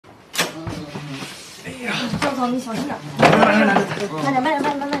总，你小心点，慢点。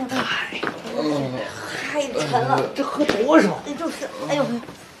太沉了，这喝多少？就是，哎呦，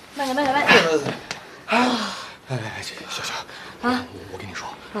慢点。啊！哎，小小啊，我跟你说，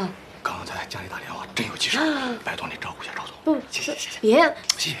刚刚在家里打电话，真有急事，拜托你照顾一下赵总。不，谢，别，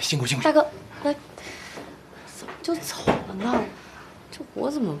辛苦。大哥，来，怎么就走了呢？这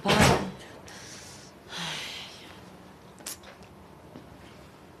我怎么办？哎呀，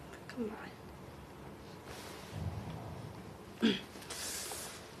干嘛呀？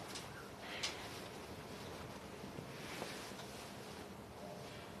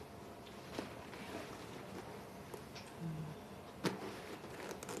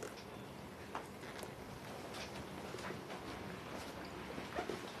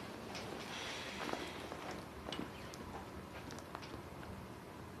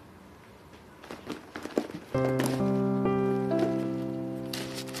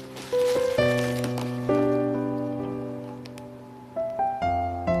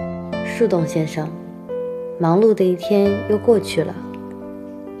树洞先生，忙碌的一天又过去了，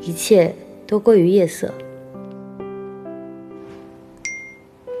一切都归于夜色。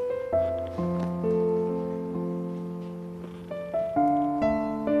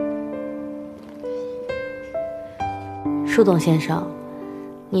树洞先生，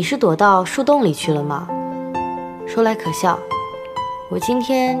你是躲到树洞里去了吗？说来可笑，我今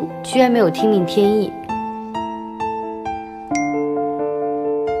天居然没有听命天意。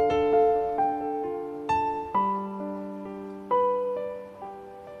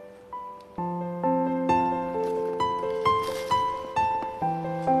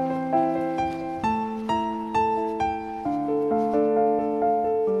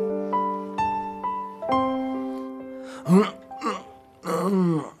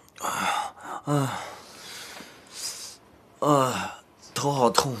头好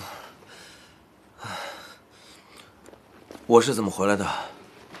痛。我是怎么回来的？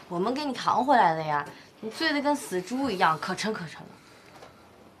我们给你扛回来的呀，你醉得跟死猪一样，可沉了。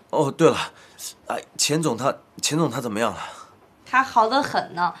哦，对了，哎，钱总他怎么样了？他好得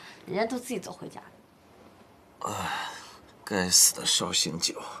很呢，人家都自己走回家了。该死的绍兴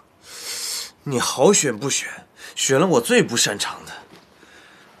酒！你好选不选，选了我最不擅长的，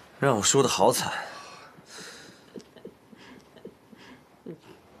让我输得好惨。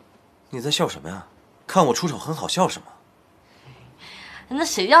你在笑什么呀？看我出手很好笑是吗？那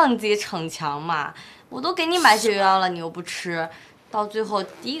谁让你自己逞强嘛？我都给你买解药了，你又不吃，到最后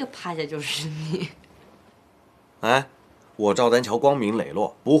第一个趴下就是你。哎，我赵丹桥光明磊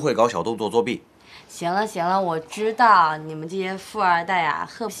落，不会搞小动作作弊。行了，我知道你们这些富二代啊，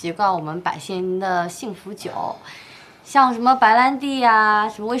喝不习惯我们百姓的幸福酒，像什么白兰地呀、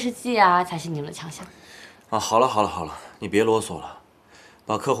什么威士忌啊，才是你们的强项。啊，好了，你别啰嗦了，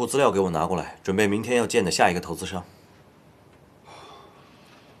把客户资料给我拿过来，准备明天要见的下一个投资商。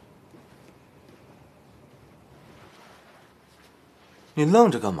你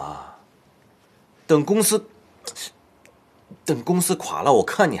愣着干嘛？等公司垮了，我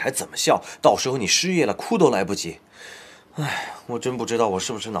看你还怎么笑。到时候你失业了，哭都来不及。哎，我真不知道我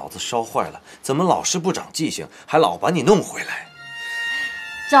是不是脑子烧坏了，怎么老是不长记性，还老把你弄回来。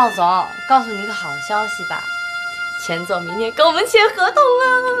赵总，告诉你一个好消息吧，钱总明天跟我们签合同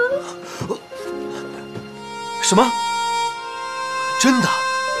了。什么？真的？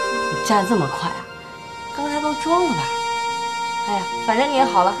你站这么快啊？刚才都装了吧？哎呀，反正你也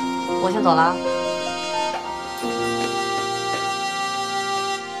好了，我先走了啊。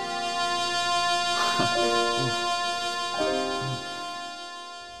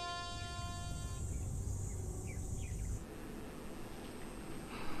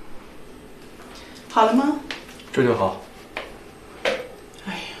好了吗？这就好。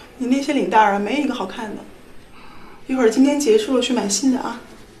哎呀，你那些领带啊，没一个好看的。一会儿今天结束了去买新的啊。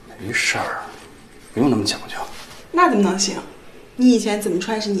没事儿，不用那么讲究。那怎么能行？你以前怎么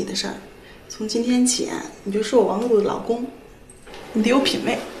穿是你的事儿，从今天起啊，你就是我王璐的老公，你得有品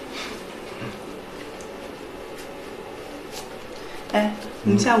位。哎，我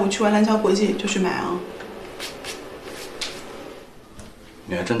们下午去完蓝桥国际就去买啊。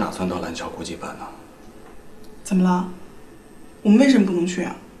你还真打算到蓝桥国际办呢？怎么了？我们为什么不能去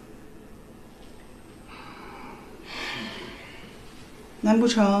啊？难不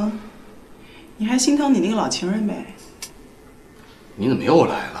成你还心疼你那个老情人呗？你怎么又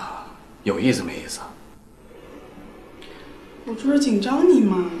来了？有意思没意思？我就是紧张你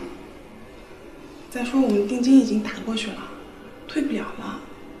嘛。再说我们定金已经打过去了，退不了了。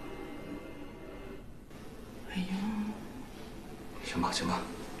哎呀，行吧，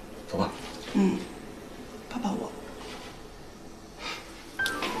走吧。嗯，抱抱我。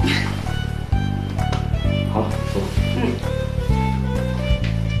好了。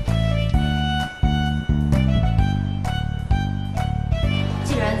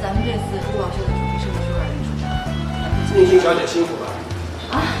小姐辛苦了。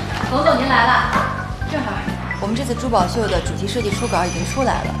啊，冯总您来了，正好，我们这次珠宝秀的主题设计初稿已经出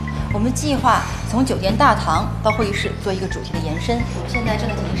来了。我们计划从酒店大堂到会议室做一个主题的延伸，我现在正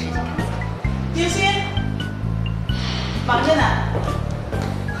在进行实际看测。叶欣，忙着呢。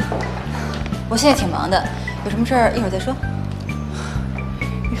我现在挺忙的，有什么事儿一会儿再说。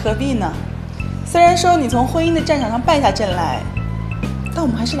你何必呢？虽然说你从婚姻的战场上败下阵来，但我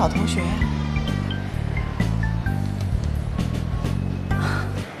们还是老同学呀。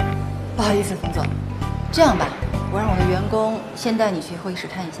不好意思，冯总，这样吧，我让我的员工先带你去会议室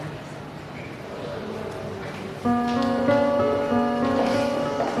看一下。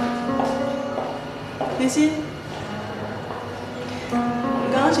叶欣，我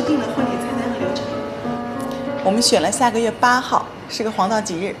们刚刚去定了婚礼菜单和流程，我们选了下个月8号，是个黄道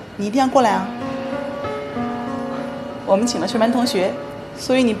吉日，你一定要过来啊。我们请了全班同学，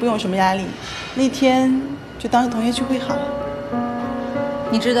所以你不用什么压力，那天就当是同学聚会好了。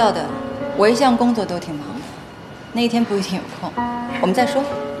你知道的，我一向工作都挺忙的，那一天不一定有空，我们再说。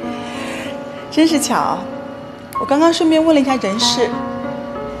真是巧，我刚刚顺便问了一下人事，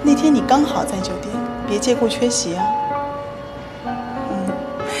那天你刚好在酒店，别借故缺席啊。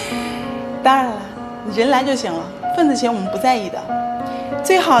当然了，你人来就行了，份子钱我们不在意的。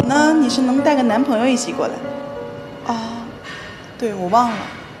最好呢，你是能带个男朋友一起过来。对，我忘了，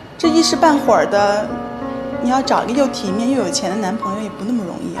这一时半会儿的，你要找一个又体面又有钱的男朋友也不那么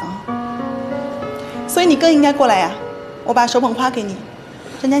容易啊。所以你更应该过来呀，我把手捧花给你，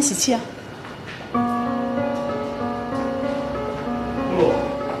沾沾喜气啊。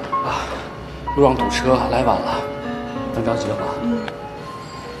路上堵车，来晚了，咱着急了吧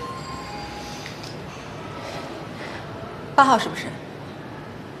？8号是不是？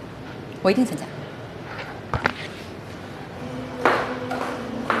我一定参加。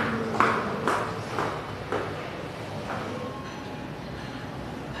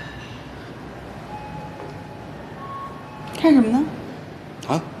看什么呢？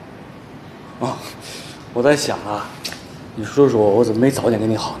我在想啊，你说说我怎么没早点跟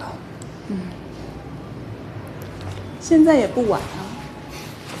你好呢？现在也不晚啊。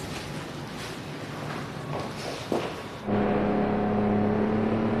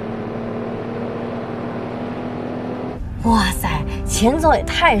哇塞，钱总也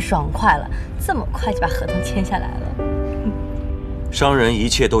太爽快了，这么快就把合同签下来了。商人一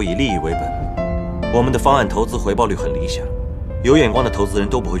切都以利益为本，我们的方案投资回报率很理想，有眼光的投资人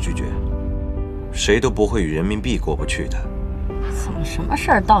都不会拒绝，谁都不会与人民币过不去的。怎么什么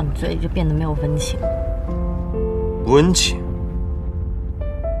事儿到你嘴里就变得没有温情？温情？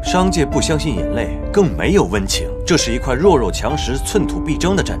商界不相信眼泪，更没有温情。这是一块弱肉强食、寸土必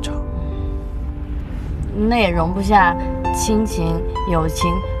争的战场。那也容不下亲情、友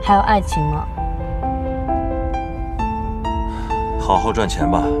情，还有爱情吗？好好赚钱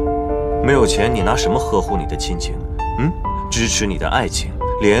吧，没有钱你拿什么呵护你的亲情？支持你的爱情，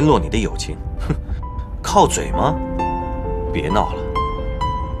联络你的友情？哼，靠嘴吗？别闹了。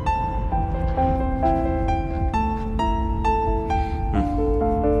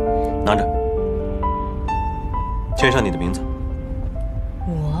拿着，签上你的名字。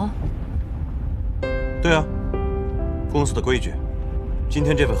我？对啊，公司的规矩，今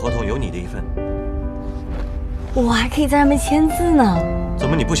天这份合同有你的一份。我还可以在上面签字呢。怎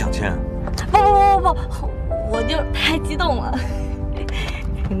么你不想签？不，我就太激动了。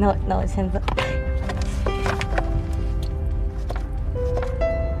那我签字。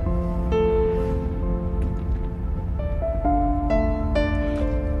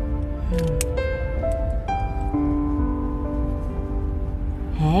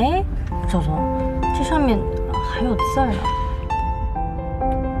哎，赵总，这上面还有字儿呢。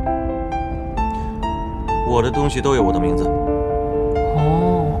我的东西都有我的名字。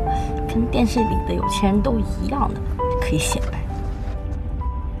哦，跟电视里的有钱人都一样的，可以显摆。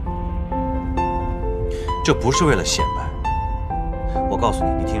这不是为了显摆。我告诉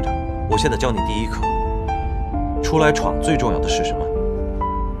你，你听着，我现在教你第一课。出来闯最重要的是什么？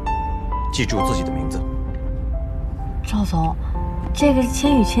记住自己的名字。赵总，这个是《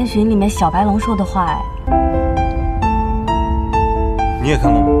千与千寻》里面小白龙说的话哎。你也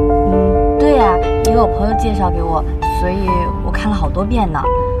看过吗？对呀，因为我朋友介绍给我，所以我看了好多遍呢。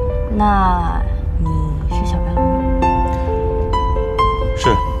那你是小白龙吗？是。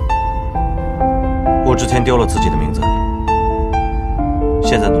我之前丢了自己的名字，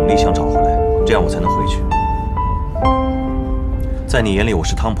现在努力想找回来，这样我才能回去。在你眼里我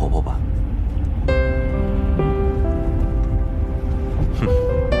是汤婆婆吧？哼，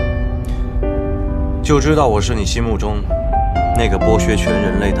就知道我是你心目中那个剥削全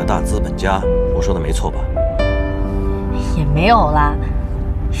人类的大资本家，我说的没错吧？也没有啦，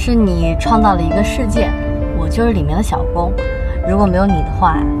是你创造了一个世界，我就是里面的小工。如果没有你的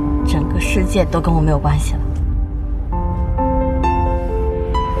话，整个世界都跟我没有关系了。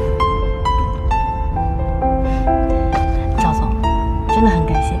赵总，真的很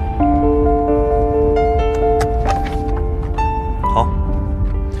感谢你。好，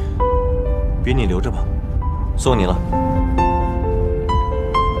笔你留着吧，送你了。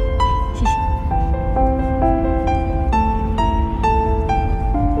谢谢。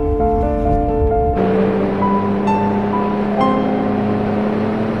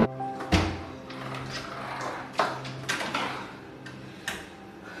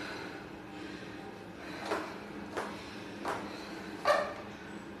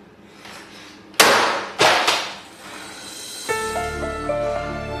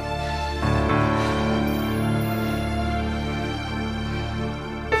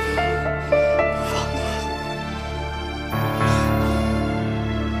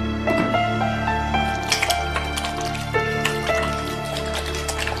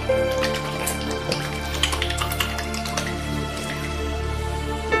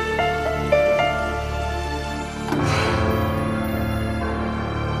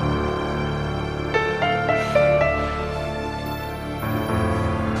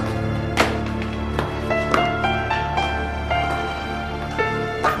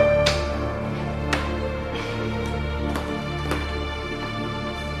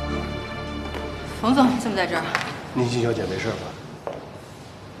冯总怎么在这儿？宁馨小姐没事吧？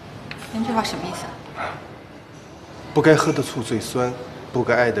您这话什么意思？不该喝的醋最酸，不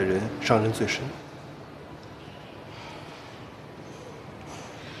该爱的人伤人最深。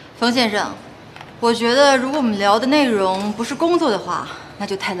冯先生，我觉得如果我们聊的内容不是工作的话，那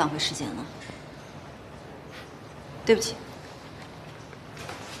就太浪费时间了。对不起。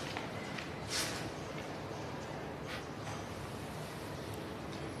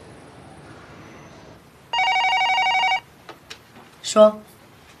说，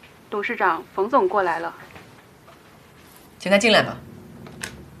董事长冯总过来了，请他进来吧。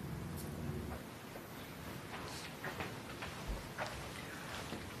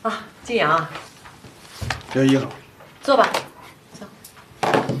啊，静阳啊，刘姨好，坐吧，坐。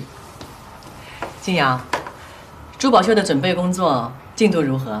静阳，珠宝秀的准备工作进度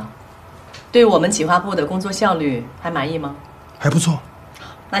如何？对我们企划部的工作效率还满意吗？还不错。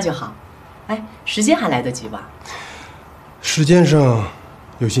那就好。哎，时间还来得及吧？时间上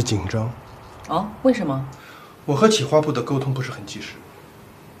有些紧张。哦，为什么？我和企划部的沟通不是很及时。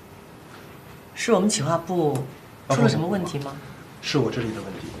是我们企划部出了什么问题吗？是我这里的问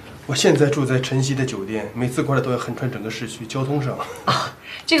题。我现在住在晨曦的酒店，每次过来都要横穿整个市区，交通上啊，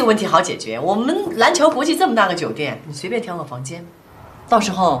这个问题好解决。我们蓝桥国际这么大个酒店，你随便挑个房间，到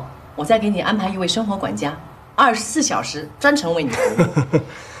时候我再给你安排一位生活管家，24小时专程为你服务。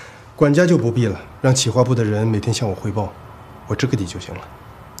管家就不必了，让企划部的人每天向我汇报，我这个底就行了。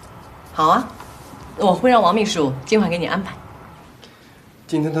好啊，我会让王秘书尽快给你安排。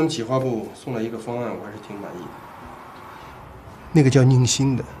今天他们企划部送来一个方案，我还是挺满意的。那个叫宁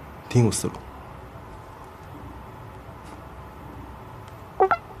馨的，挺有思路。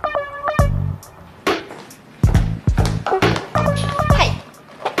嘿，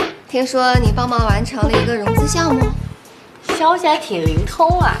听说你帮忙完成了一个融资项目，消息还挺灵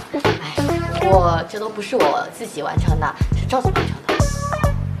通啊！哎，不过这都不是我自己完成的，是赵总完成的。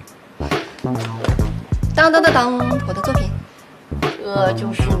当，我的作品。这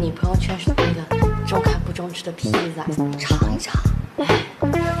就是你朋友圈说的那个中看不中吃的披萨，尝一尝，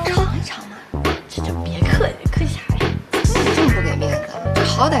尝一尝嘛。这就别客气，客气啥呀？你这么不给面子，这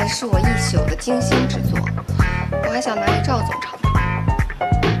好歹是我一宿的精心制作，我还想拿给赵总尝尝。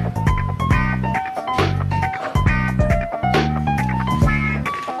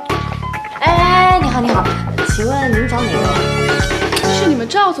哎，你好，你好，请问您找哪位？是你们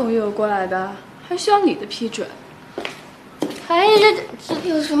赵总约我过来的，还需要你的批准？哎，这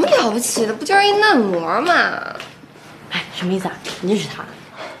有什么了不起的？不就是一嫩模吗？哎，什么意思啊？你认识他？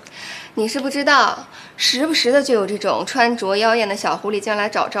你是不知道，时不时的就有这种穿着妖艳的小狐狸精来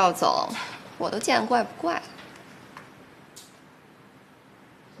找赵总，我都见怪不怪了。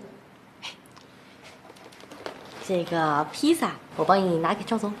这个披萨我帮你拿给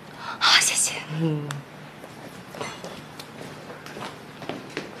赵总。好，谢谢。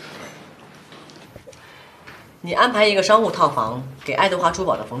你安排一个商务套房给爱德华珠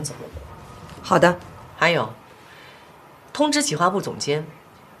宝的冯总。好的。还有，通知企划部总监，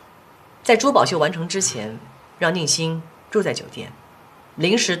在珠宝秀完成之前，让宁馨住在酒店，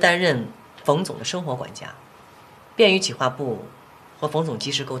临时担任冯总的生活管家，便于企划部和冯总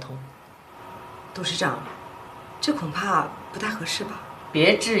及时沟通。董事长，这恐怕不大合适吧？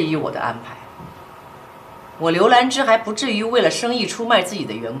别质疑我的安排。我刘兰芝还不至于为了生意出卖自己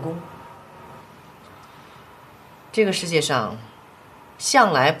的员工。这个世界上，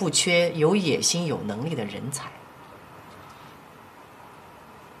向来不缺有野心、有能力的人才。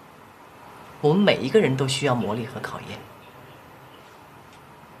我们每一个人都需要磨砺和考验。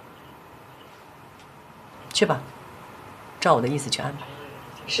去吧，照我的意思去安排。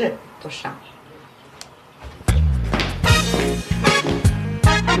是，董事长。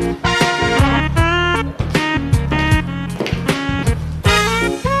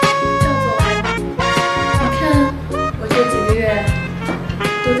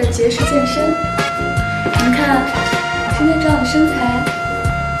节食健身，你们看，今天这样的身材，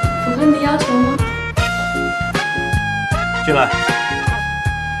符合你的要求吗？进来，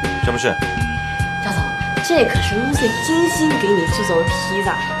什么事？赵总，这可是Lucy精心给你制作的披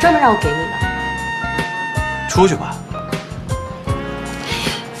萨，专门让我给你的。出去吧。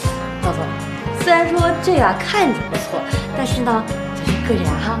赵总，虽然说这个看着不错，但是呢，这是个人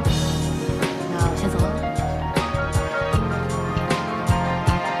哈。那我先走了。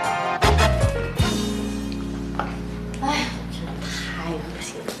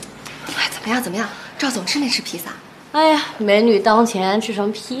怎么样？赵总吃没吃披萨？哎呀，美女当前吃什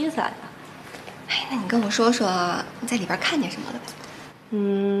么披萨呀？哎，那你跟我说说你在里边看见什么了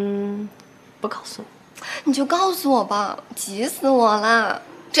呗？不告诉我。你就告诉我吧，急死我了。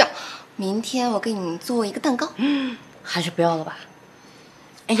这样，明天我给你做一个蛋糕。还是不要了吧。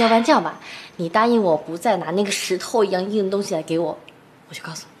哎，要不然这样吧，你答应我不再拿那个石头一样硬的东西来给我，我就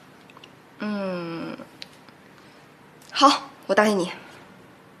告诉你。好，我答应你。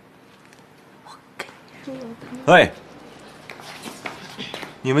喂，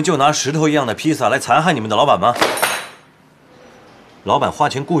你们就拿石头一样的披萨来残害你们的老板吗？老板花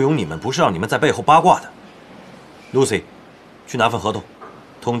钱雇佣你们，不是让你们在背后八卦的。Lucy， 去拿份合同，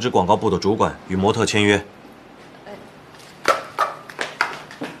通知广告部的主管与模特签约。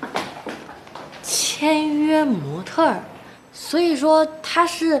签约模特，所以说他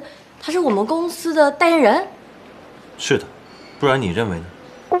是我们公司的代言人。是的，不然你认为呢？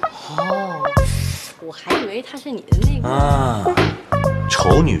哦。我还以为他是你的那个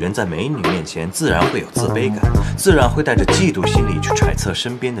丑女人在美女面前自然会有自卑感，自然会带着嫉妒心理去揣测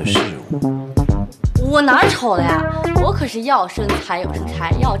身边的事物。我哪丑了呀？我可是要身材有身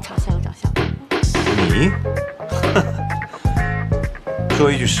材，要长相有长相。你，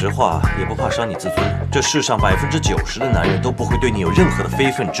说一句实话，也不怕伤你自尊。这世上90%的男人都不会对你有任何的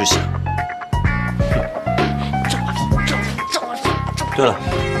非分之想。对了。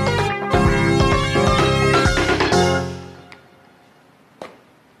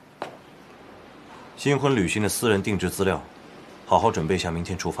新婚旅行的私人定制资料，好好准备一下，明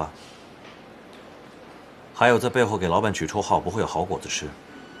天出发。还有，在背后给老板取绰号，不会有好果子吃，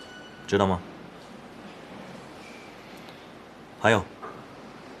知道吗？还有，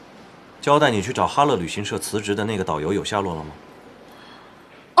交代你去找哈乐旅行社辞职的那个导游有下落了吗？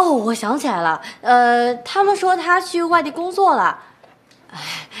哦，我想起来了，他们说他去外地工作了。哎，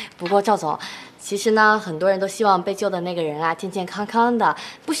不过赵总，其实呢，很多人都希望被救的那个人健健康康的，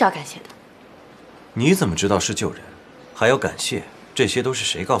不需要感谢的。你怎么知道是救人，还要感谢？这些都是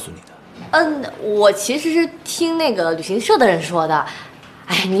谁告诉你的？我其实是听那个旅行社的人说的。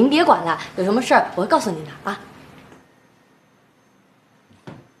哎，您别管了，有什么事儿我会告诉您的啊。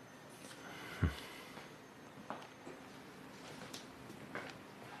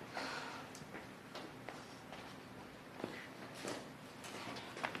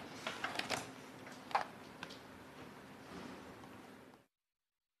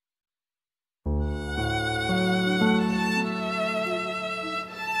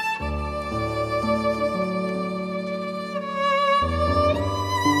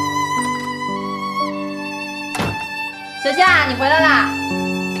小夏，你回来啦！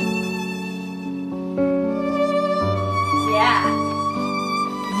姐，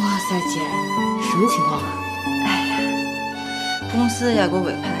哇塞，姐，什么情况啊？哎呀，公司要给我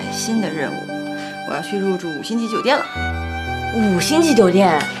委派新的任务，我要去入住5星级酒店了。5星级酒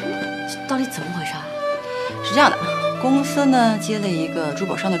店，这到底怎么回事啊？是这样的，公司呢接了一个珠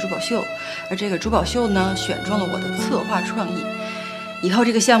宝商的珠宝秀，而这个珠宝秀呢选中了我的策划创意，以后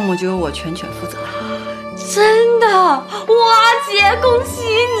这个项目就由我全权负责了。真的哇，姐，恭喜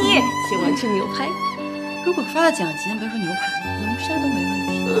你！请问吃牛排？如果发了奖金，别说牛排，龙虾都没问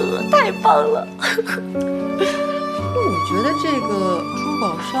题。太棒了！我觉得这个珠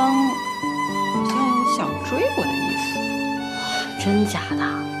宝商好像有想追我的意思。真假的？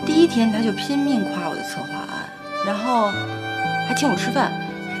第一天他就拼命夸我的策划案，然后还请我吃饭，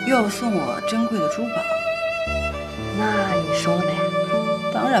又要送我珍贵的珠宝。那你收了没？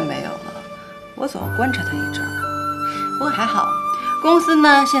当然没有了，我总要观察他一阵儿。不过还好，公司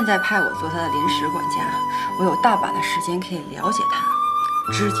呢现在派我做他的临时管家，我有大把的时间可以了解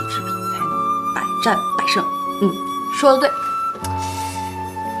他，知己知彼才能百战百胜。说的对。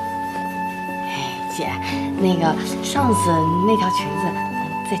姐，那个上次那条裙子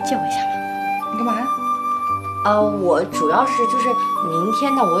再借我一下吗？你干嘛呀？我主要是就是明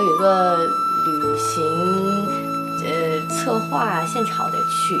天呢，我有一个旅行策划现场得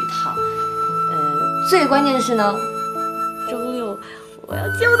去一趟。最关键的是呢，周六我要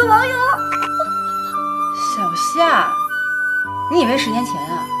见我的网友了。小夏，你以为10年前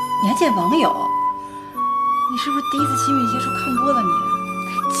啊，你还见网友？你是不是第一次亲密接触看多了你？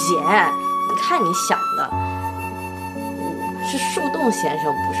姐，你看你想的，我是树洞先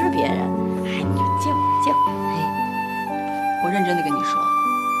生，不是别人。哎，你就借我。我认真的跟你说，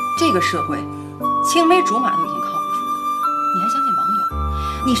这个社会，青梅竹马都已经靠不住了，你还相信网友？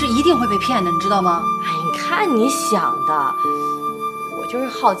你是一定会被骗的，你知道吗？哎，你看你想的，我就是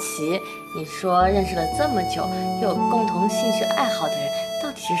好奇，你说认识了这么久，又有共同兴趣爱好的人，到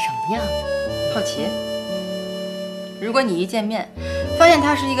底是什么样的？好奇。如果你一见面，发现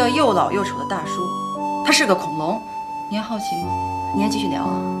他是一个又老又丑的大叔，他是个恐龙，你还好奇吗？你还继续聊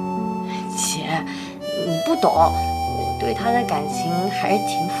啊？姐，你不懂，我对他的感情还是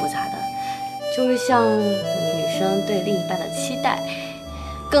挺复杂的，就是像女生对另一半的期待，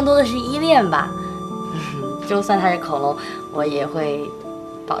更多的是依恋吧。就算他是恐龙，我也会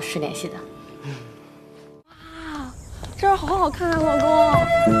保持联系的。哇，这儿好好看啊，老公，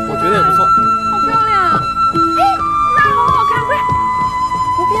我觉得也不错。好漂亮！哎，那儿好好看，快，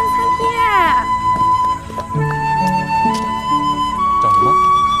湖边餐厅哎。找什么？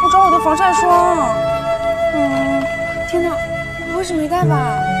我找我的防晒霜。天哪，我不是没带吧？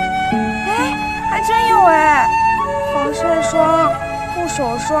哎，还真有哎，防晒霜、护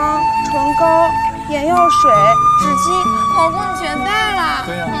手霜、唇膏、眼药水、纸巾，老公你全带了。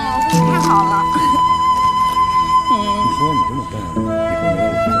对呀。真是太好了。你说你这么笨，以后没了我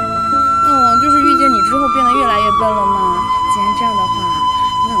不怎么办？就是遇见你之后变得越来越笨了嘛。既然这样的话，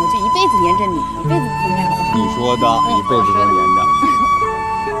那我就一辈子黏着你，一辈子不分开，好不好？你说的，一辈子都黏着。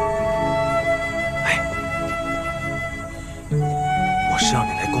我是让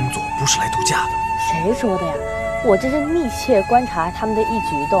你来工作，不是来度假的。谁说的呀？我这是密切观察他们的一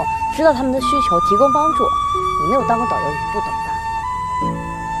举一动，知道他们的需求，提供帮助。你没有当过导游，你不懂的。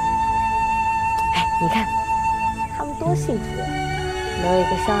哎，你看，他们多幸福，能有一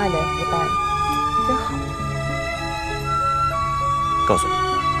个相爱的人陪伴，真好。告诉你，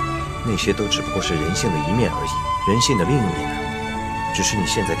那些都只不过是人性的一面而已，人性的另一面呢，只是你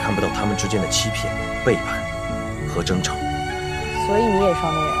现在看不到他们之间的欺骗、背叛和争吵。所以你也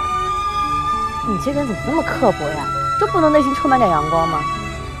双面人？你这人怎么那么刻薄呀？就不能内心充满点阳光吗？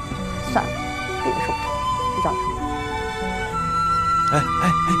算了，这也说不通，去找他们。哎！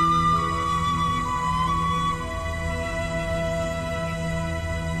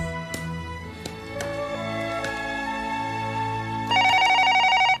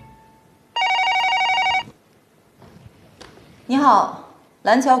你好，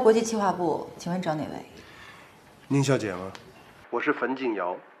蓝桥国际企划部，请问找哪位？宁小姐吗？我是冯静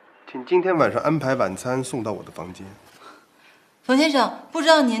瑶，请今天晚上安排晚餐送到我的房间。冯先生，不知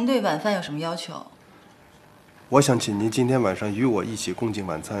道您对晚饭有什么要求？我想请您今天晚上与我一起共进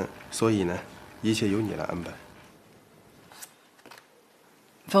晚餐，所以呢，一切由你来安排。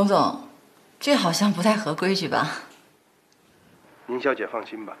冯总，这好像不太合规矩吧？宁小姐放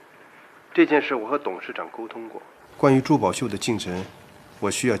心吧，这件事我和董事长沟通过，关于珠宝秀的进程，我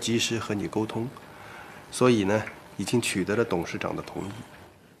需要及时和你沟通，所以呢，已经取得了董事长的同意。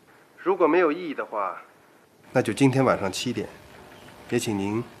如果没有异议的话，那就今天晚上7点，也请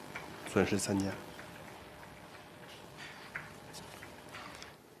您准时参加。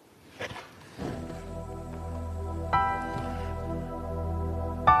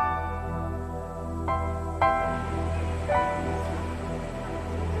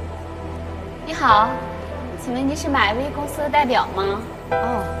你好，请问您是买微公司的代表吗？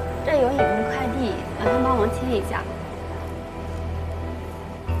哦，这有一份快递，麻烦帮忙签一下。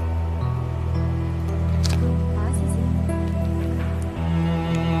好，谢谢。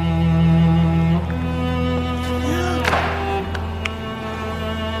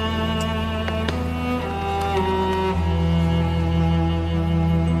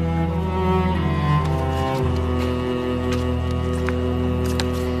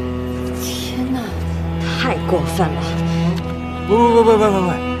天哪，太过分了！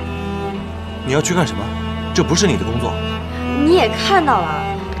喂！你要去干什么？这不是你的工作。你也看到了，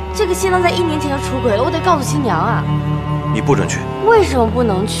这个新郎在1年前就出轨了，我得告诉新娘啊！你不准去。为什么不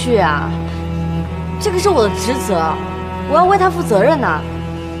能去啊？这个是我的职责，我要为他负责任呐。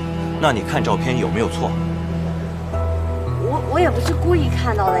那你看照片有没有错？我也不是故意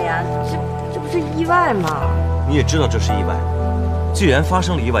看到的呀，这不是意外吗？你也知道这是意外，既然发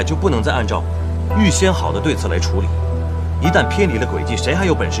生了意外，就不能再按照预先好的对策来处理。一旦偏离了轨迹，谁还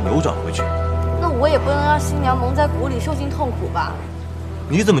有本事扭转回去？那我也不能让新娘蒙在鼓里受尽痛苦吧？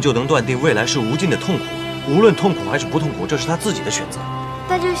你怎么就能断定未来是无尽的痛苦？无论痛苦还是不痛苦，这是她自己的选择。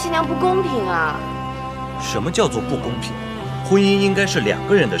但这对新娘不公平啊！什么叫做不公平？婚姻应该是2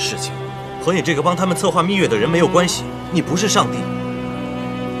个人的事情，和你这个帮他们策划蜜月的人没有关系。你不是上帝。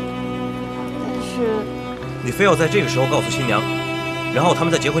但是你非要在这个时候告诉新娘，然后他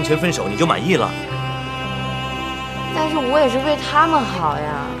们在结婚前分手，你就满意了？但是我也是为他们好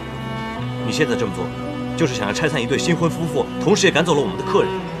呀。你现在这么做，就是想要拆散一对新婚夫妇，同时也赶走了我们的客人，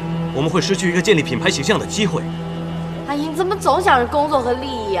我们会失去一个建立品牌形象的机会。阿姨，你怎么总想着工作和利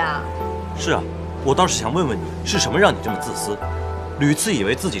益呀？是啊，我倒是想问问你，是什么让你这么自私，屡次以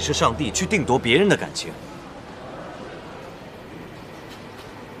为自己是上帝，去定夺别人的感情？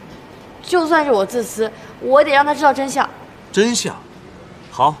就算是我自私，我也得让他知道真相。真相？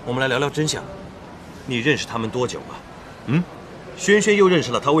好，我们来聊聊真相。你认识他们多久了？轩轩又认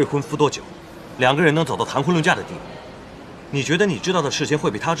识了他未婚夫多久？2个人能走到谈婚论嫁的地步，你觉得你知道的事情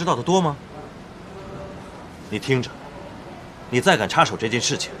会比他知道的多吗？你听着，你再敢插手这件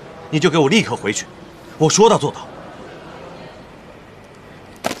事情，你就给我立刻回去，我说到做到。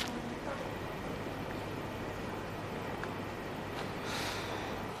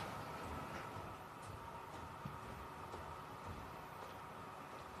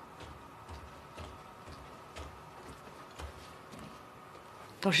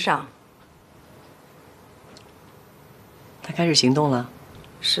董事长，他开始行动了。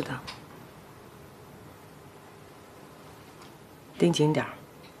是的，盯紧点儿。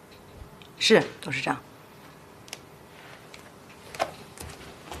是董事长。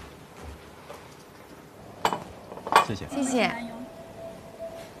谢谢。谢谢。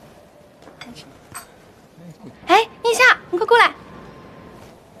哎，宁夏，你快过来。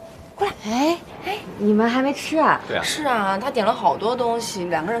过来。哎，你们还没吃啊？对啊。是啊，他点了好多东西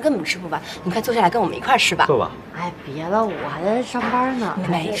，2个人根本吃不完。你快坐下来跟我们一块吃吧。坐吧。哎，别了，我还在上班呢。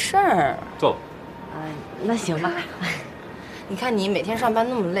没事儿。坐。那行吧。你看你每天上班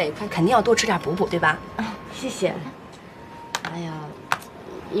那么累，肯定要多吃点补补，对吧？谢谢。哎呀，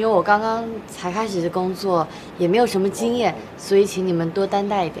因为我刚刚才开始工作，也没有什么经验，所以请你们多担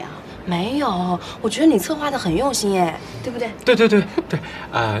待一点啊。没有，我觉得你策划的很用心耶，对不对？对，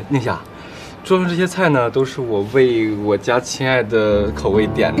宁夏，桌上这些菜呢，都是我为我家亲爱的口味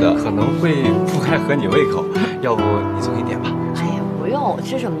点的，可能会不太合你胃口，要不你重新点吧。哎呀，不用，我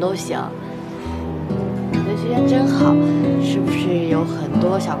吃什么都行。你对轩轩真好，是不是有很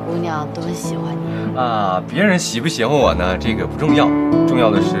多小姑娘都很喜欢你啊？别人喜不喜欢我呢，这个不重要，重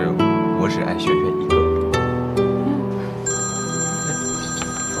要的是我只爱轩轩一个。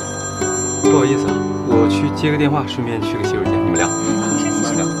不好意思啊，我去接个电话，顺便去个洗手间，你们聊。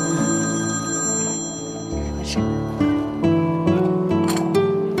是。聊。吃。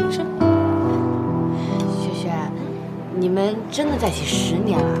轩轩，你们真的在一起10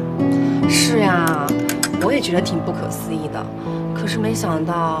年了？是呀，我也觉得挺不可思议的，可是没想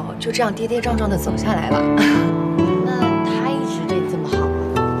到就这样跌跌撞撞的走下来了。那他一直对你这么好吗？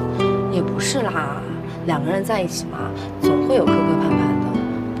也不是啦，2个人在一起嘛，总会有磕磕绊绊的。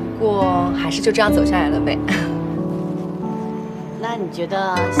不过还是就这样走下来了呗。那你觉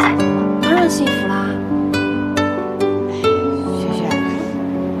得幸福吗？当然幸福啦。轩轩，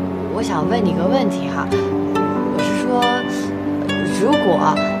我想问你个问题哈，我是说，如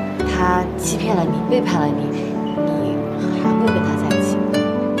果他欺骗了你，背叛了你，你还会跟他在一起吗？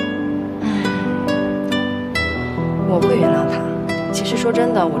我会原谅他。其实说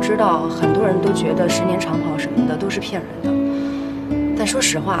真的，我知道很多人都觉得10年长跑什么的都是骗人的。但说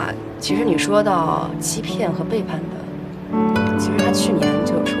实话，其实你说到欺骗和背叛的，其实他去年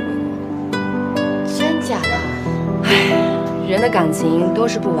就有出轨过。真假的？唉，人的感情都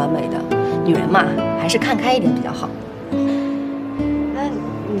是不完美的，女人嘛，还是看开一点比较好。那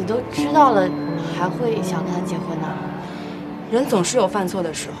你都知道了，还会想跟他结婚呢？人总是有犯错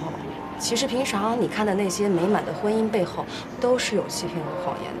的时候。其实平常你看的那些美满的婚姻背后，都是有欺骗和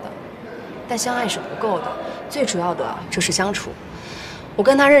谎言的。但相爱是不够的，最主要的就是相处。我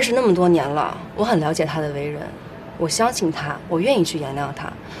跟他认识那么多年了，我很了解他的为人，我相信他，我愿意去原谅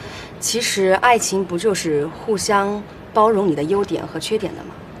他。其实爱情不就是互相包容你的优点和缺点的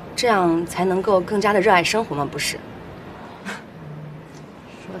吗？这样才能够更加的热爱生活吗？不是？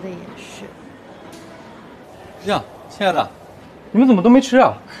说的也是。呀，亲爱的，你们怎么都没吃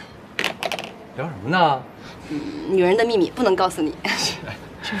啊？聊什么呢？女人的秘密不能告诉你，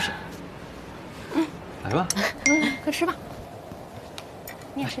是不是？来吧，快吃吧。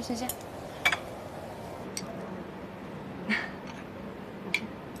你也吃，萱萱。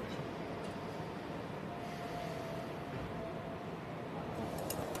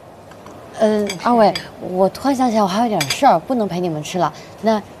二位，我突然想起来，我还有点事儿，不能陪你们吃了。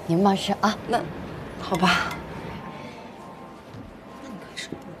那你们忙吃啊。那，好吧。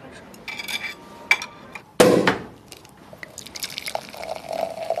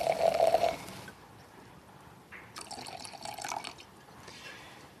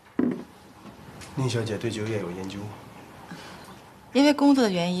宁小姐对酒也有研究，因为工作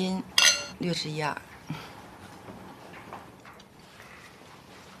的原因，略知一二。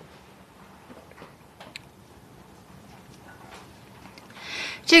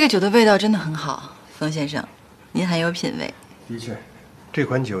这个酒的味道真的很好，冯先生，您很有品味。的确，这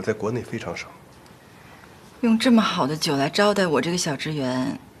款酒在国内非常少。用这么好的酒来招待我这个小职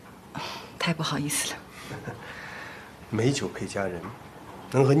员，太不好意思了。美酒配佳人，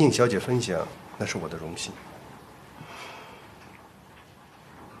能和宁小姐分享，那是我的荣幸。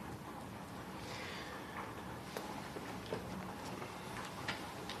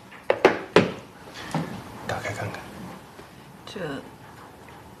打开看看。这。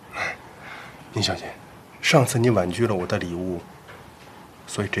宁小姐，上次你婉拒了我的礼物，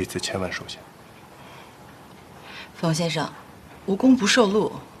所以这次千万收下。冯先生，无功不受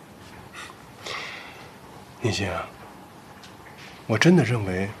禄。宁心啊，我真的认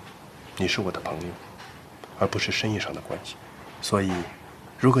为你是我的朋友，而不是生意上的关系。所以，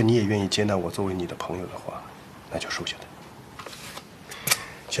如果你也愿意接纳我作为你的朋友的话，那就收下它。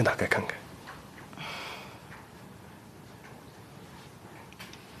先打开看看。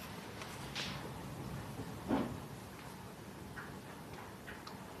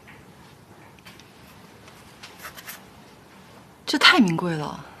这太名贵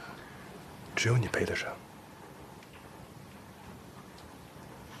了，只有你配得上。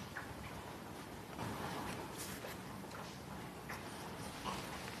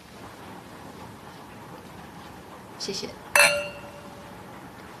谢谢。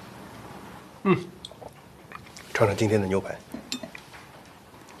尝尝今天的牛排。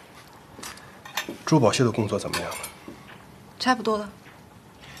珠宝秀的工作怎么样了？差不多了。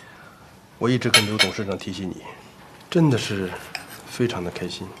我一直跟刘董事长提醒你，真的是非常的开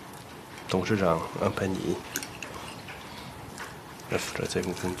心。董事长安排你来负责这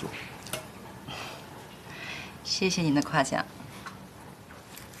份工作。谢谢您的夸奖。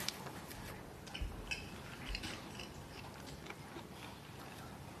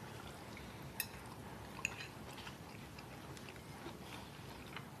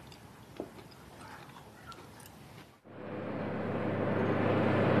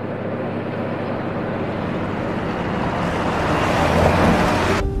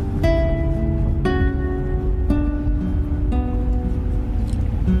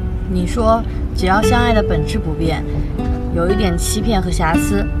你说，只要相爱的本质不变，有一点欺骗和瑕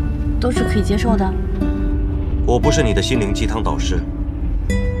疵，都是可以接受的。我不是你的心灵鸡汤导师，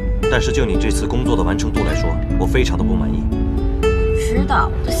但是就你这次工作的完成度来说，我非常的不满意。知道，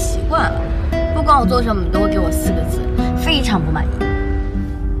我都习惯了，不管我做什么，你都会给我4个字：非常不满意。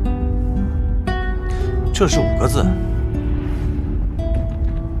这是5个字。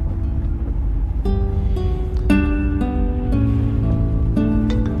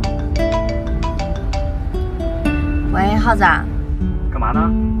喂，耗子，干嘛呢？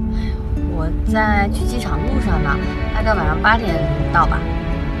我在去机场路上呢，大概晚上8点到吧。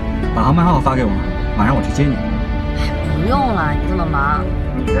把航班号发给我，晚上我去接你。不用了，你这么忙。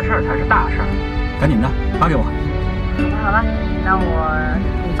你的事儿才是大事儿，赶紧的，发给我。好吧，好吧，那我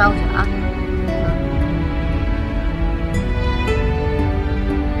给你发过去啊。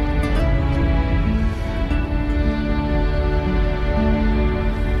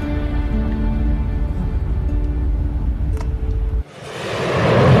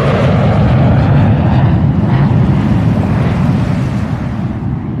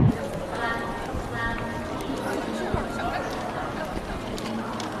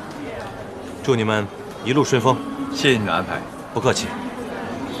祝你们一路顺风。谢谢你的安排，不客气。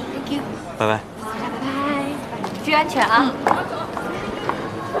Thank you。拜拜。拜拜，注意安全啊。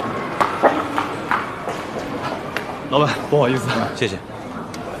老板，不好意思，谢谢。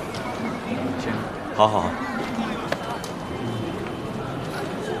好好好。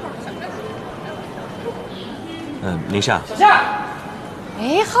宁夏。小夏。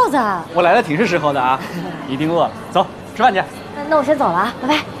哎，耗子，我来的挺是时候的啊，一定饿了，走，吃饭去。那我先走了啊，拜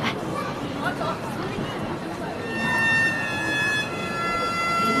拜。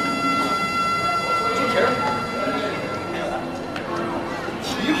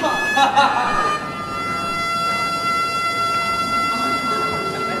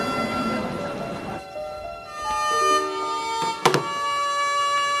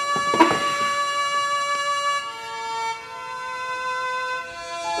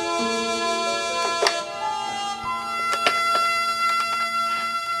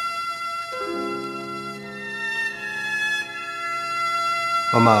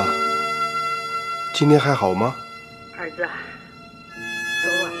妈妈，今天还好吗？儿子，昨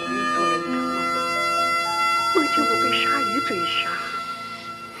晚我又做了一个梦，梦见我被鲨鱼追杀。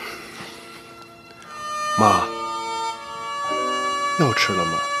妈，药吃了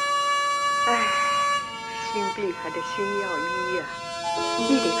吗？哎，心病还得心药医呀，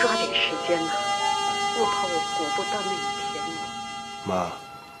你得抓紧时间呐，我怕我活不到那一天哦。妈，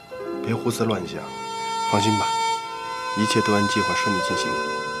别胡思乱想，放心吧，一切都按计划顺利进行了。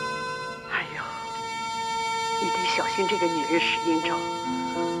哎呦，你得小心这个女人使阴招，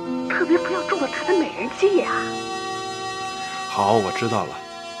特别不要中了她的美人计呀。好，我知道了。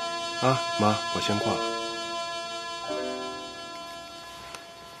啊，妈，我先挂了。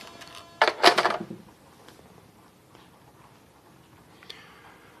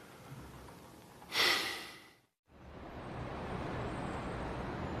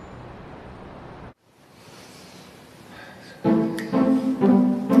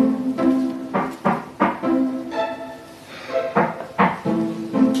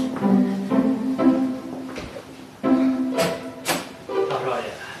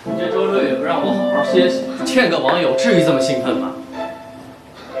歇歇，见个网友至于这么兴奋吗？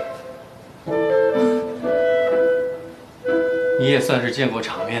你也算是见过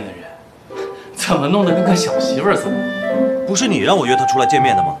场面的人，怎么弄得跟个小媳妇儿似的？不是你让我约他出来见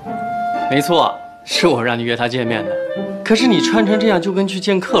面的吗？没错，是我让你约他见面的。可是你穿成这样，就跟去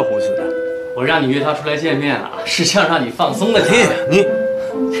见客户似的。我让你约他出来见面啊，是想让你放松的。你，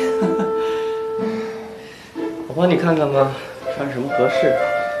我帮你看看吧，穿什么合适？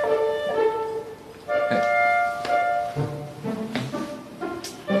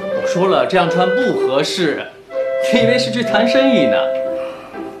说了，这样穿不合适。你以为是去谈生意呢？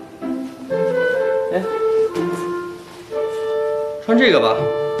哎，穿这个吧，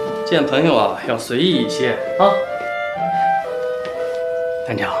见朋友啊要随意一些啊。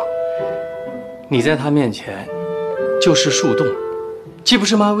丹条，你在他面前就是树洞，既不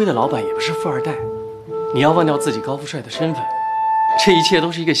是漫威的老板，也不是富二代。你要忘掉自己高富帅的身份，这一切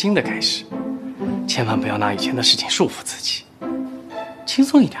都是一个新的开始。千万不要拿以前的事情束缚自己，轻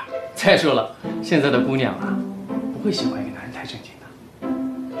松一点。再说了，现在的姑娘啊，不会喜欢一个男人太正经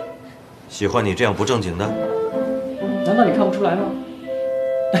的。喜欢你这样不正经的？难道你看不出来吗？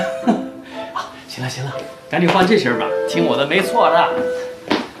啊，行了行了，赶紧换这身吧，听我的，没错的。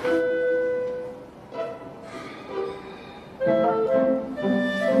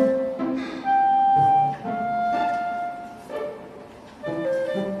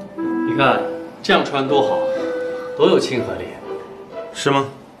你看这样穿多好，多有亲和力，是吗？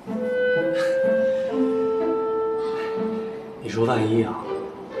你说万一啊，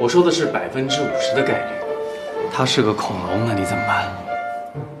我说的是50%的概率，他是个恐龙，那你怎么办？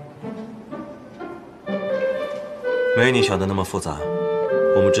没你想的那么复杂，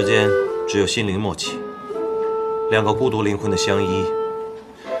我们之间只有心灵默契，两个孤独灵魂的相依，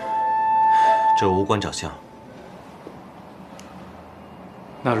这无关长相。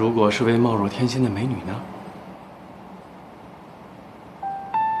那如果是位貌若天仙的美女呢？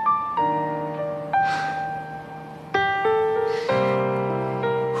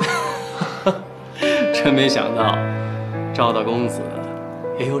真没想到，赵大公子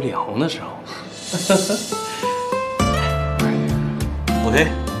也有脸红的时候。OK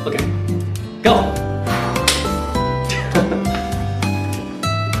Go。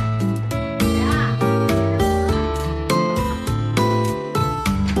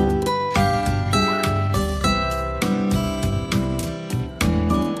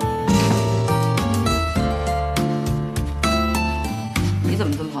你怎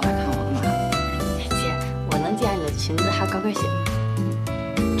么这么早来看我干嘛？姐，我能借你的裙子还有高跟鞋吗？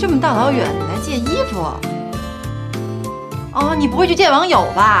这么大老远你来借衣服？哦，你不会去见网友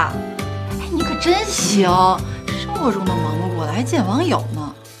吧？哎，你可真行，生活中都忙不过来，还见网友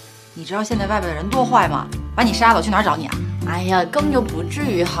呢。你知道现在外边的人多坏吗？把你杀了，我去哪儿找你啊？哎呀，根本就不至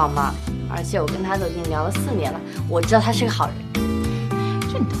于好吗？而且我跟他都已经聊了4年了，我知道他是个好人。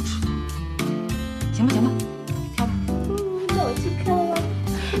这你都知道？行吧行吧，挑吧。那我去看了。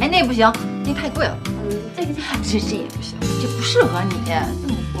哎，那不行，那太贵了。这个这也不行，这不适合你，这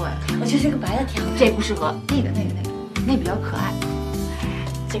么贵。我觉得这个白的挺好，这不适合，那个，那比较可爱。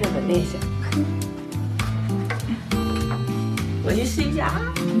这个稳定一些。我去试一下啊！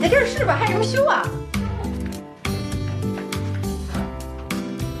你在这儿试吧，害什么羞啊？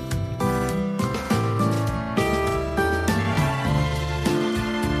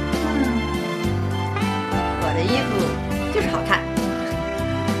我的衣服就是好看。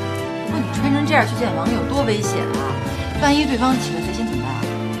不过你穿成这样去见网友多危险啊！万一对方起了贼心怎么办啊？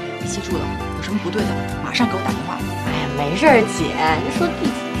你记住了，有什么不对的，马上给我打电话。哎呀，没事儿，姐，你说第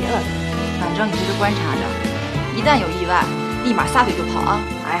几遍了？反正你随时观察着，一旦有意外，立马撒腿就跑啊！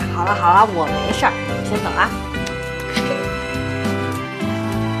哎，好了好了，我没事儿，我先走了。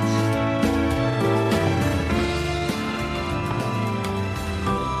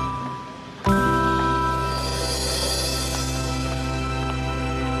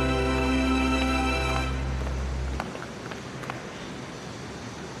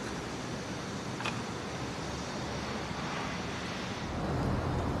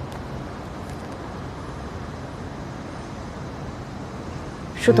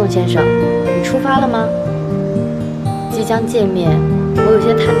树洞先生，你出发了吗？即将见面，我有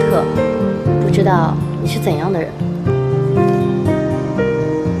些忐忑，不知道你是怎样的人。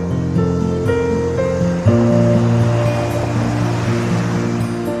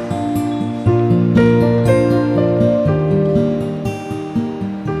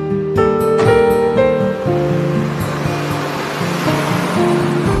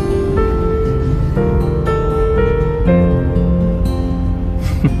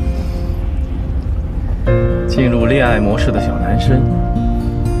进入恋爱模式的小男生，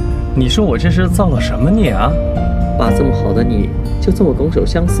你说我这是造了什么孽啊？把这么好的你就这么拱手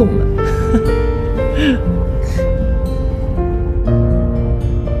相送了。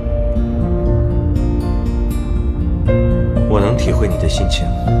我能体会你的心情，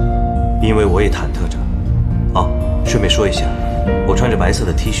因为我也忐忑着。哦，顺便说一下，我穿着白色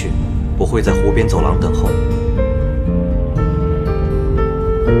的 T 恤，我会在湖边走廊等候你。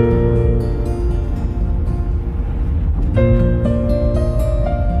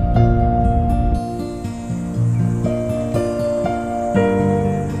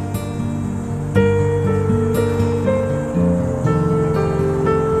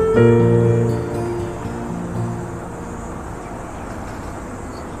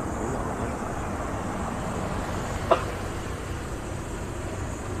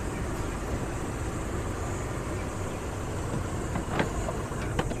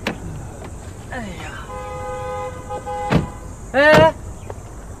哎，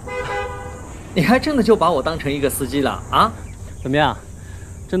你还真的就把我当成一个司机了啊？怎么样，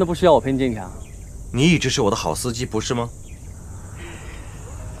真的不需要我陪你进去啊？你一直是我的好司机，不是吗？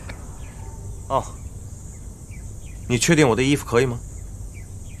哦，你确定我的衣服可以吗？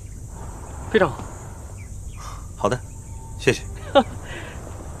非常好。好的，谢谢。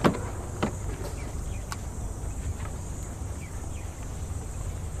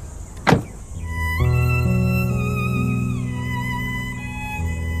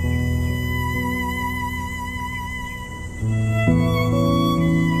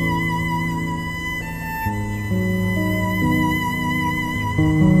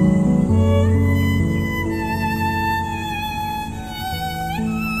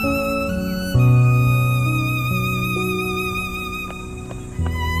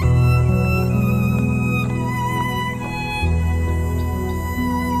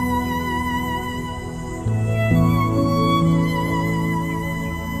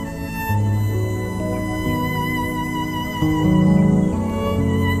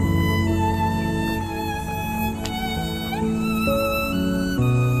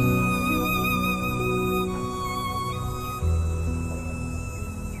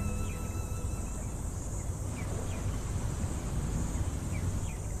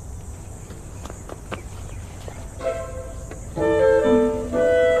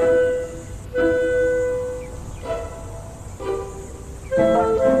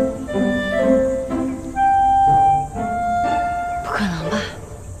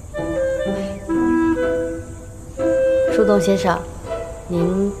树洞先生，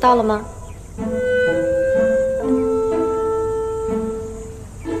您到了吗？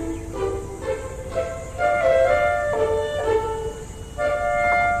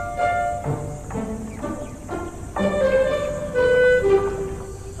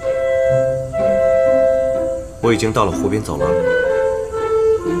我已经到了湖边走廊。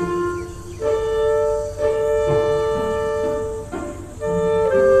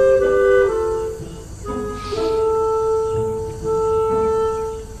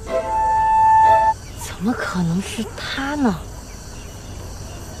怎么可能是他呢？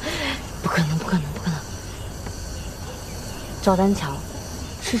不可能，不可能，不可能！赵丹桥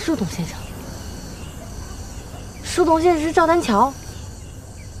是树洞先生，树洞先生是赵丹桥，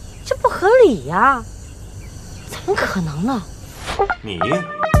这不合理呀！怎么可能呢？你，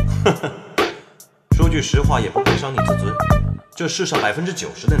说句实话也不会伤你自尊。这世上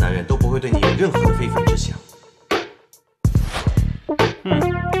90%的男人都不会对你有任何非分之想。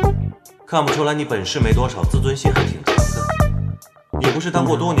看不出来你本事没多少，自尊心还挺强的。你不是当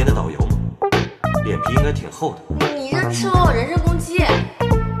过多年的导游吗？脸皮应该挺厚的。你让能吃了我人身攻击。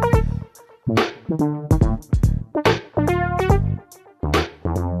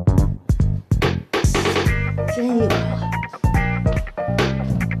真有啊！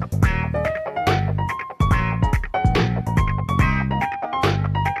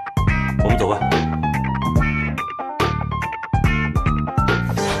我们走吧。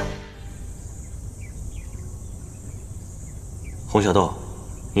洪小豆，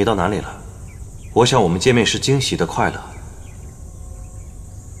你到哪里了？我想我们见面是惊喜的快乐。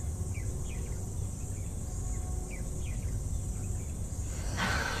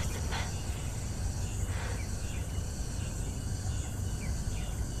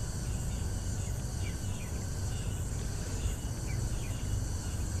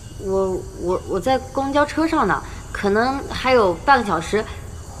我在公交车上呢，可能还有半个小时，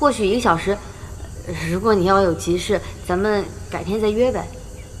或许1个小时。如果你要有急事，咱们改天再约呗。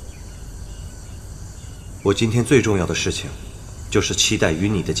我今天最重要的事情，就是期待与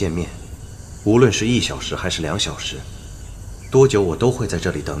你的见面，无论是1小时还是2小时，多久我都会在这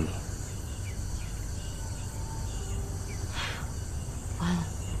里等你。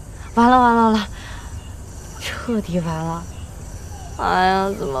完了，彻底完了！哎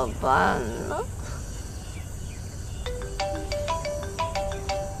呀，怎么办呢？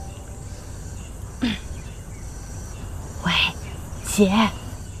喂，姐，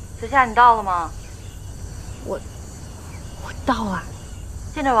子夏，你到了吗？我到了。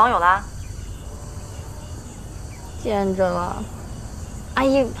见着网友了？见着了。阿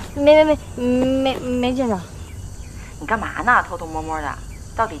姨，没见着。你干嘛呢？偷偷摸摸的，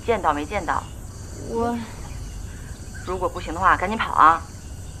到底见到没见到？我。如果不行的话，赶紧跑啊！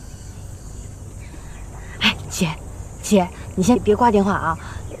哎，姐，你先别挂电话啊，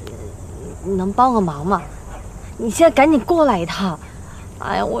能帮个忙吗？你现在赶紧过来一趟！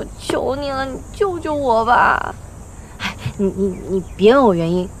哎呀，我求你了，你救救我吧！哎，你别问我原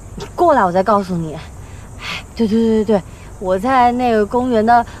因，你过来我再告诉你。哎，对，我在那个公园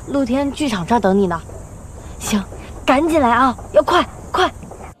的露天剧场这儿等你呢。行，赶紧来啊，要快！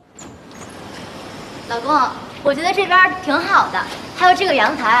老公，我觉得这边挺好的，还有这个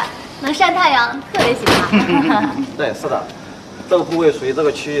阳台能晒太阳，特别喜欢。对，是的，这个部位属于这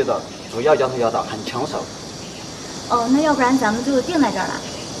个区域的主要交通要道，很抢手。哦，那要不然咱们就定在这儿了，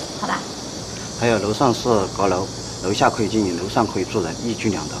好吧？还有楼上是高楼，楼下可以经营，楼上可以住人，一举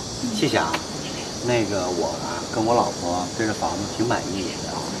两得。谢谢啊。那个我啊，跟我老婆对这房子挺满意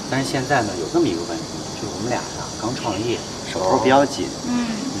的，但是现在呢有这么一个问题，就是我们俩呀刚创业，手头比较紧。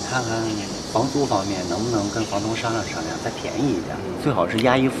你看看房租方面能不能跟房东商量商量，再便宜一点，最好是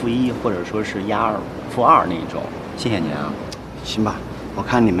押1付1，或者说是押2付2那种。谢谢您啊。行吧。我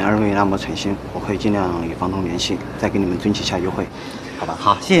看你们2位那么诚心，我会尽量与房东联系，再给你们争取下优惠，好吧？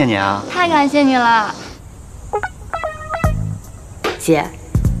好，谢谢你啊！太感谢你了，姐。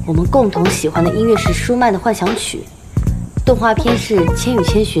我们共同喜欢的音乐是舒曼的《幻想曲》，动画片是《千与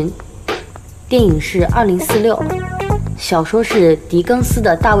千寻》，电影是《2046》，小说是狄更斯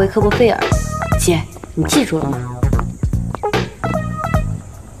的《大卫·科波菲尔》。姐，你记住了吗？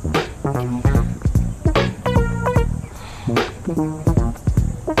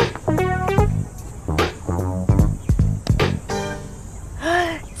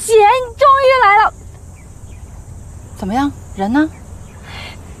姐，你终于来了！怎么样？人呢？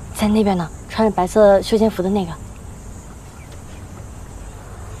在那边呢，穿着白色休闲服的那个。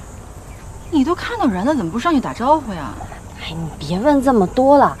你都看到人了，怎么不上去打招呼呀？哎，你别问这么多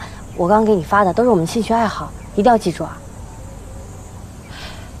了，我刚给你发的都是我们兴趣爱好，一定要记住啊。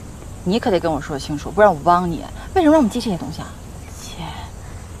你可得跟我说清楚，不然我不帮你。为什么让我们记这些东西啊？姐，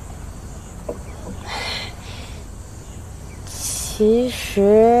其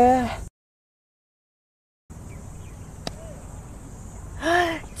实。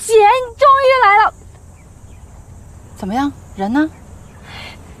姐，你终于来了！怎么样？人呢？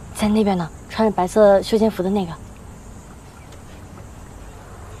在那边呢，穿着白色休闲服的那个。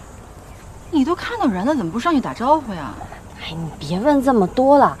你都看到人了，怎么不上去打招呼呀？哎，你别问这么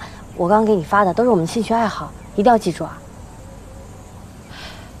多了，我刚给你发的都是我们兴趣爱好，一定要记住啊。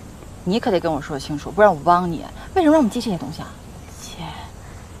你可得跟我说清楚，不然我不帮你。为什么让我们记这些东西啊？姐，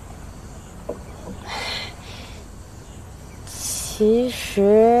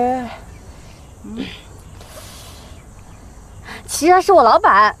其实他是我老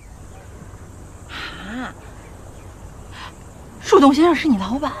板。啊，树洞先生是你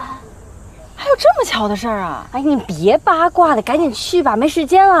老板？还有这么巧的事儿啊！哎，你别八卦了，赶紧去吧，没时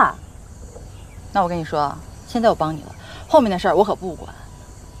间了。那我跟你说，现在我帮你了，后面的事儿我可不管。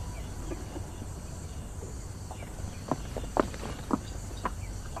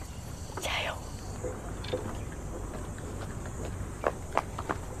加油！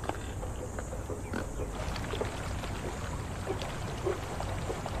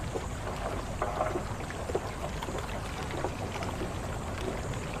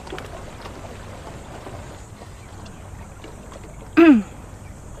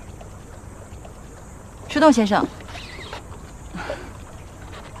栋先生。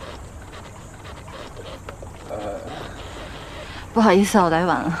不好意思啊，我来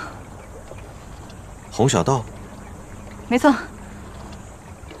晚了。洪小道。没错。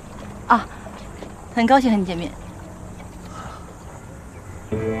啊，很高兴和你见面。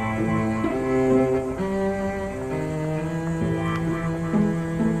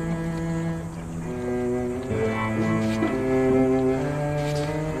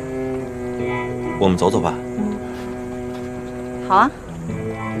我们走走吧。好啊。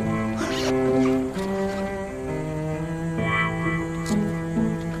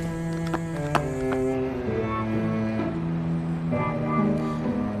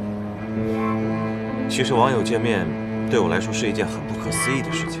其实网友见面对我来说是一件很不可思议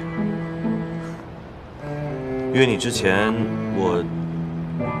的事情。约你之前，我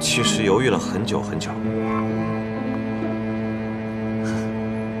其实犹豫了很久很久。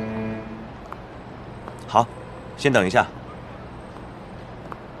好，先等一下，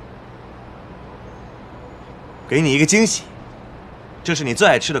给你一个惊喜，这是你最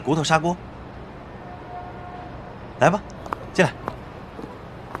爱吃的骨头砂锅。来吧，进来。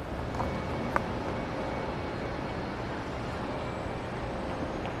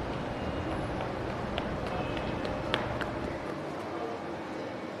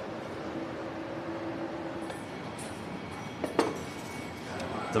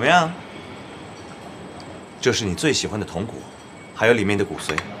怎么样？这是你最喜欢的铜骨，还有里面的骨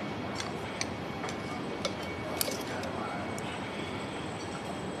髓。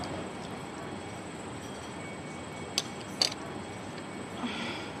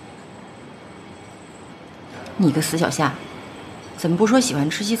你个死小夏，怎么不说喜欢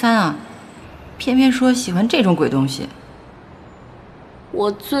吃西餐啊？偏偏说喜欢这种鬼东西。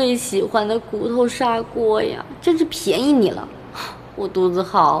我最喜欢的骨头砂锅呀，真是便宜你了。我肚子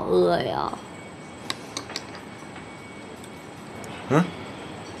好饿呀。嗯，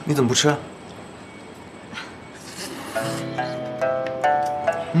你怎么不吃？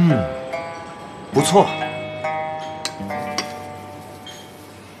不错。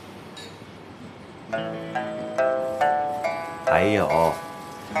还有，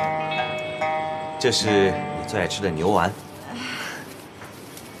这是你最爱吃的牛丸。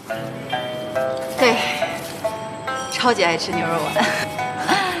对，超级爱吃牛肉丸。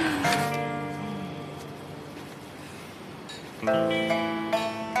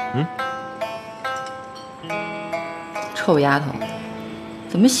臭丫头，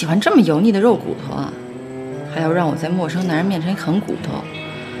怎么喜欢这么油腻的肉骨头啊？还要让我在陌生男人面前啃骨头，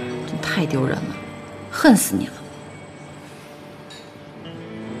真太丢人了，恨死你了！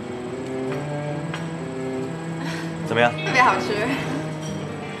怎么样？特别好吃。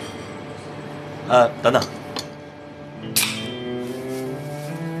等等，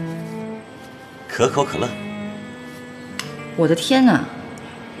可口可乐。我的天哪！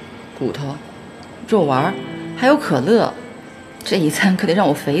骨头、肉丸，还有可乐，这一餐可得让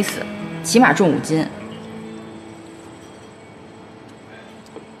我肥死，起码重5斤。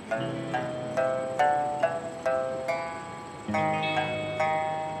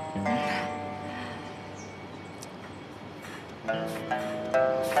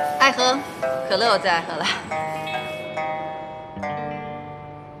爱喝可乐，我最爱喝了。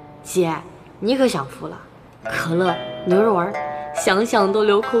姐，你可享福了，可乐、牛肉丸，想想都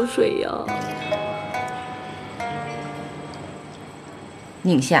流口水呀。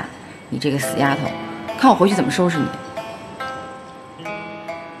宁夏，你这个死丫头，看我回去怎么收拾你！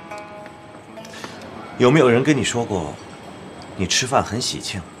有没有人跟你说过，你吃饭很喜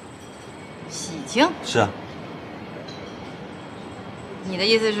庆？喜庆？是啊。你的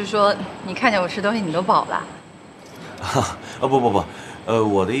意思是说，你看见我吃东西你都饱了？不，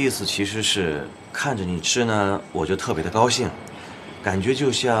我的意思其实是看着你吃呢，我就特别的高兴，感觉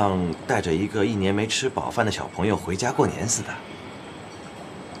就像带着一个1年没吃饱饭的小朋友回家过年似的。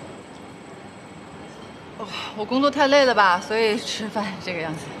我工作太累了吧，所以吃饭是这个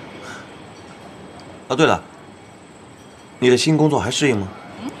样子。对了，你的新工作还适应吗？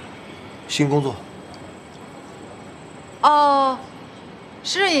新工作？哦，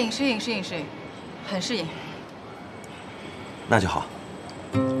适应，很适应。那就好。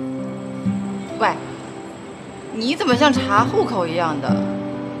喂，你怎么像查户口一样的？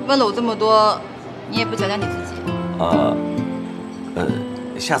问了我这么多，你也不讲讲你自己？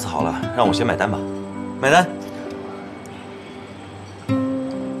下次好了，让我先买单吧。买单。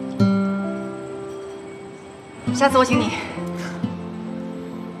下次我请你。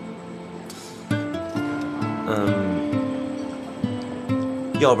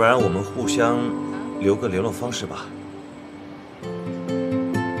要不然我们互相留个联络方式吧。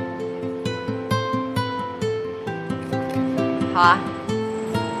好啊。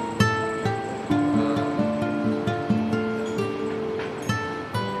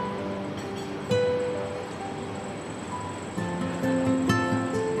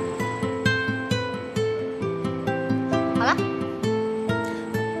好了，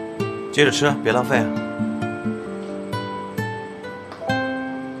接着吃，别浪费啊。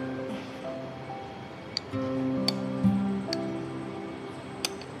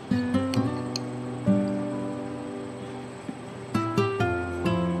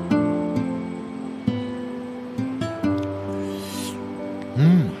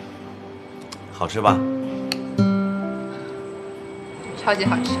好吃吧？超级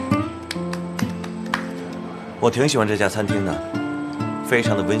好吃。我挺喜欢这家餐厅的，非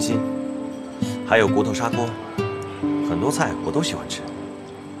常的温馨，还有骨头砂锅，很多菜我都喜欢吃。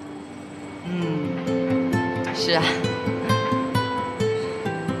是啊。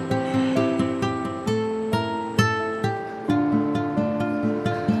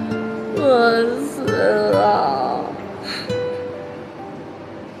饿死了。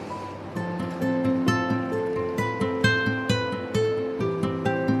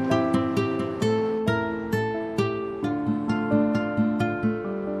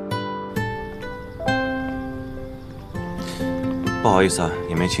不好意思啊，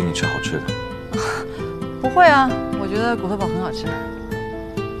也没请你吃好吃的。不会啊，我觉得骨头堡很好吃。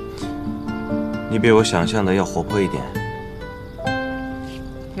你比我想象的要活泼一点。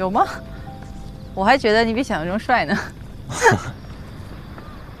有吗？我还觉得你比想象中帅呢。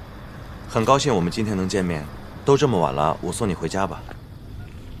很高兴我们今天能见面，都这么晚了，我送你回家吧。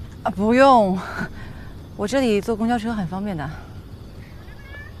啊，不用，我这里坐公交车很方便的。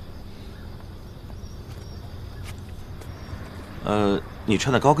你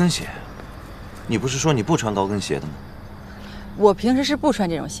穿的高跟鞋，你不是说你不穿高跟鞋的吗？我平时是不穿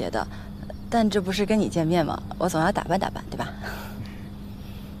这种鞋的，但这不是跟你见面吗？我总要打扮打扮，对吧？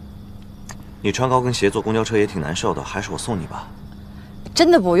你穿高跟鞋坐公交车也挺难受的，还是我送你吧。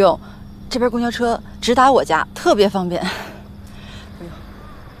真的不用，这边公交车直达我家，特别方便。不用。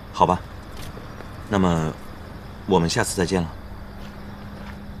好吧，那么我们下次再见了。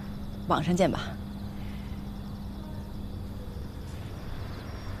网上见吧。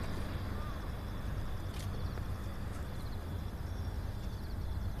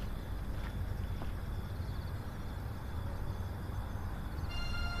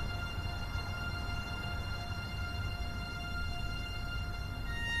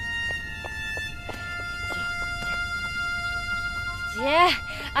姐，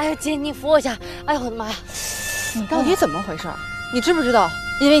哎呦姐，你扶我一下！哎呦我的妈呀！你到底怎么回事？你知不知道？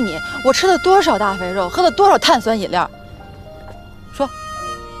因为你，我吃了多少大肥肉，喝了多少碳酸饮料？说，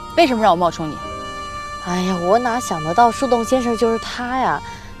为什么让我冒充你？哎呀，我哪想得到树洞先生就是他呀！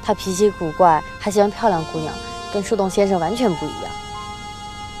他脾气古怪，还喜欢漂亮姑娘，跟树洞先生完全不一样。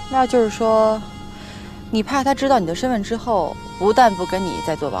那就是说，你怕他知道你的身份之后，不但不跟你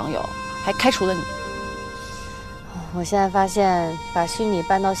再做网友，还开除了你。我现在发现，把虚拟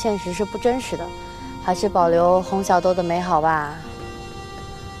搬到现实是不真实的，还是保留红小豆的美好吧。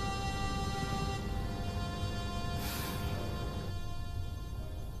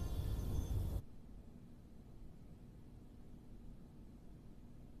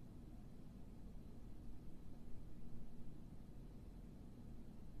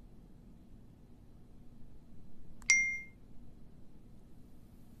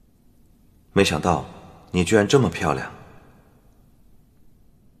没想到你居然这么漂亮。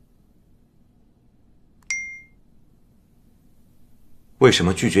为什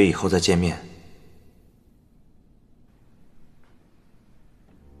么拒绝以后再见面？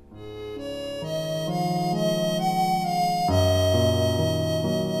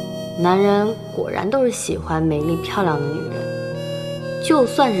男人果然都是喜欢美丽漂亮的女人，就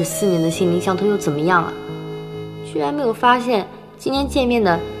算是4年的心灵相通又怎么样啊？居然没有发现今天见面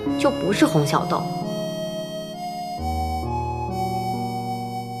的就不是洪小豆。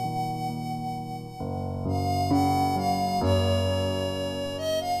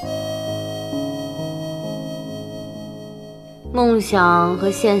梦想和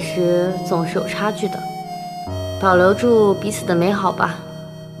现实总是有差距的，保留住彼此的美好吧。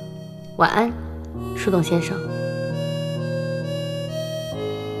晚安，树洞先生。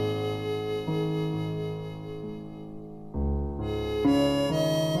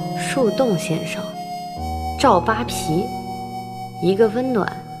树洞先生，赵扒皮，一个温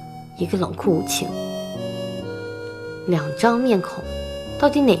暖，一个冷酷无情，两张面孔，到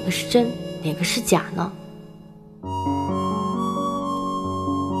底哪个是真，哪个是假呢？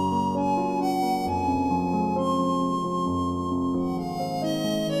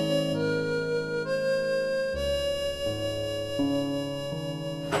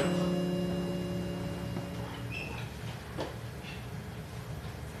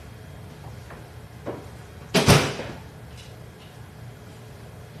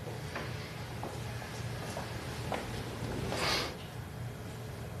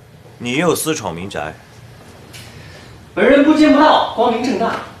你又私闯民宅。本人不见不道，光明正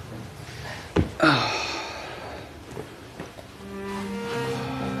大。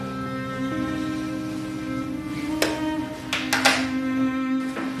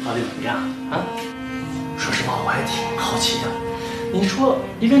画的怎么样啊？说实话，我还挺好奇的。你说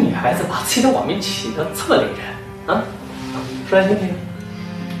一个女孩子把自己的网名起得这么令人啊？说来听听。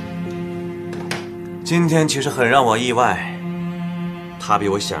今天其实很让我意外，她比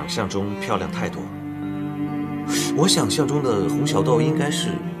我想象中漂亮太多。我想象中的洪小豆应该是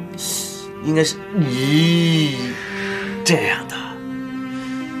这样的。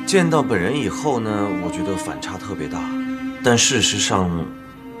见到本人以后呢，我觉得反差特别大，但事实上，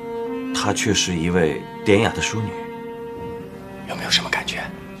她却是一位典雅的淑女。有没有什么感觉？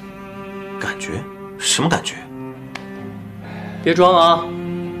感觉？什么感觉？别装啊！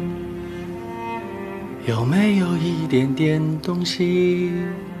有没有一点点东西？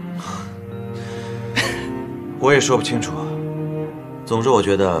我也说不清楚啊。总之，我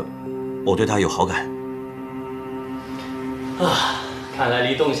觉得我对他有好感。啊，看来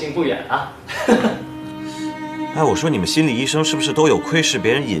离动心不远啊。哎，我说你们心理医生是不是都有窥视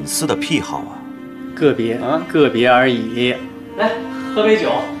别人隐私的癖好啊？个别而已。来，喝杯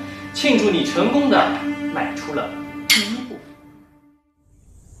酒，庆祝你成功的迈出了第一步。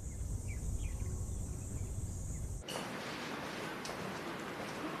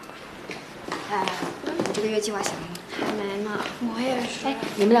哎，你这个月计划写了吗？还没呢，我也是。哎，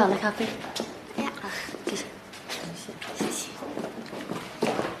你们俩的咖啡。哎呀，谢谢。谢谢。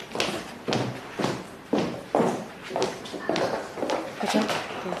小陈，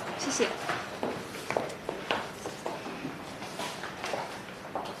谢谢。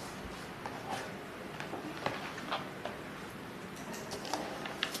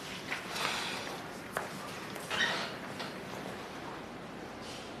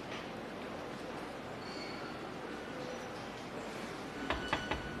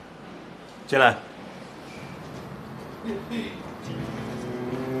进来。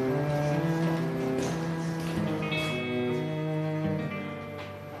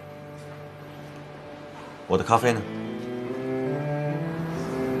我的咖啡呢？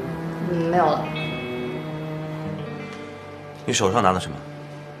没有了。你手上拿的什么？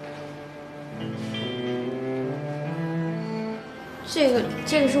这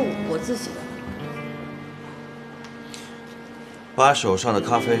个是我自己的。把手上的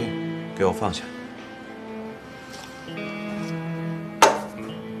咖啡给我放下。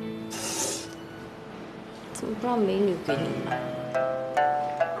怎么不让美女给你买？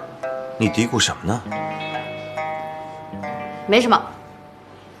你嘀咕什么呢？没什么。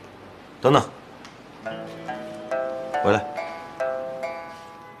等等，回来。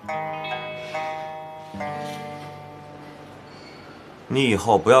你以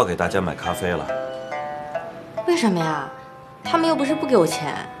后不要给大家买咖啡了。为什么呀？他们又不是不给我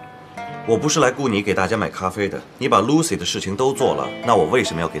钱。我不是来雇你给大家买咖啡的。你把 Lucy 的事情都做了，那我为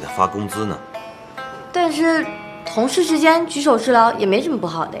什么要给她发工资呢？但是同事之间举手之劳也没什么不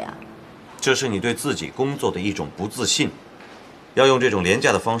好的呀。这是你对自己工作的一种不自信，要用这种廉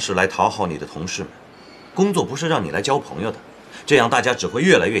价的方式来讨好你的同事们。工作不是让你来交朋友的，这样大家只会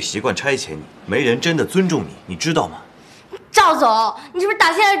越来越习惯差遣你，没人真的尊重你，你知道吗？赵总，你是不是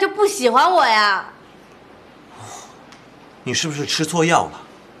打现在就不喜欢我呀？你是不是吃错药了？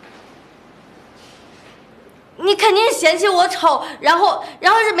你肯定是嫌弃我丑，然后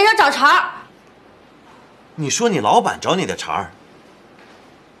是没事找茬儿。你说你老板找你的茬儿？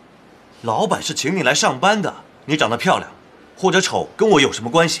老板是请你来上班的，你长得漂亮或者丑跟我有什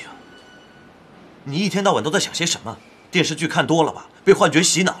么关系啊？你一天到晚都在想些什么？电视剧看多了吧？被幻觉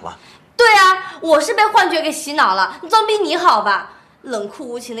洗脑了？对啊，我是被幻觉给洗脑了，总比你好吧？冷酷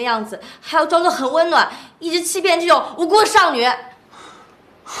无情的样子，还要装作很温暖，一直欺骗这种无辜的少女。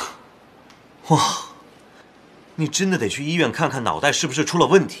哇，你真的得去医院看看脑袋是不是出了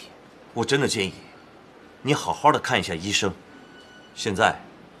问题。我真的建议你好好的看一下医生。现在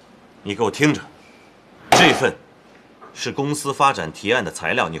你给我听着，这份是公司发展提案的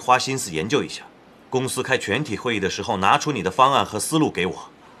材料，你花心思研究一下。公司开全体会议的时候，拿出你的方案和思路给我。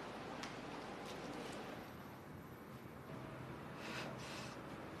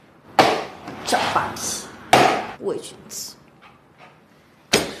找话题，伪君子。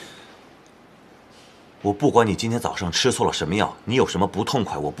我不管你今天早上吃错了什么药，你有什么不痛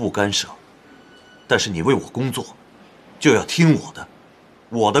快，我不干涉。但是你为我工作，就要听我的，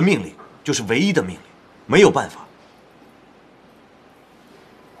我的命令就是唯一的命令，没有办法。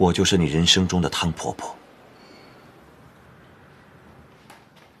我就是你人生中的汤婆婆。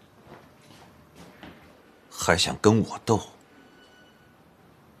还想跟我斗？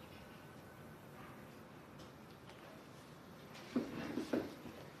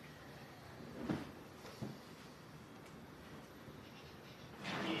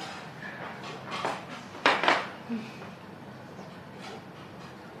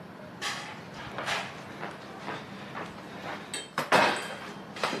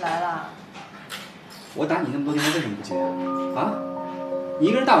我打你那么多电话，为什么不接啊？你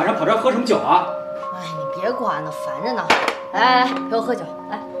一个人大晚上跑这儿喝什么酒啊？哎，你别管了，烦着呢。来，陪我喝酒，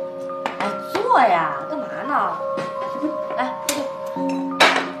来。哎，坐呀，干嘛呢？来，喝酒。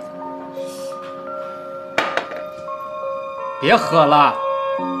别喝了。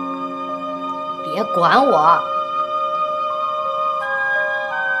别管我。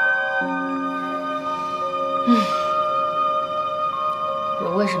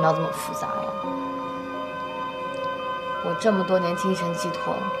我为什么要这么复杂呀？我这么多年精神寄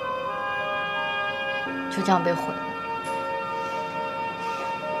托，就这样被毁了。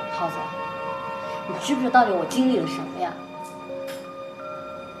耗子，你知不知道到底我经历了什么呀？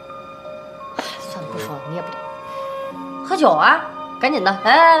算了，不说了，你也不懂。喝酒啊，赶紧的，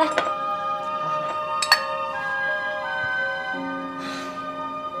来。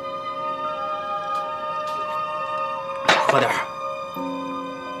喝点儿。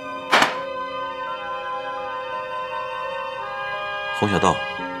洪小道，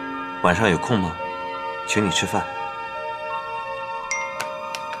晚上有空吗？请你吃饭。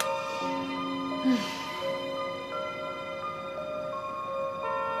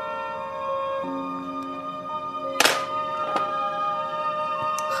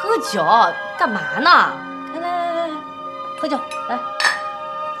喝酒干嘛呢？来，喝酒来。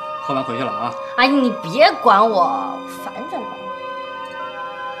喝完回去了啊！哎，你别管我，烦着呢。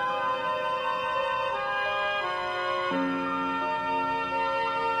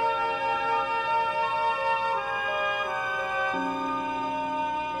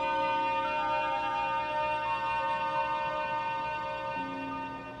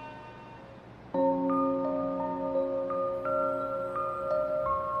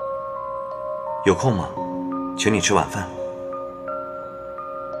有空吗？请你吃晚饭。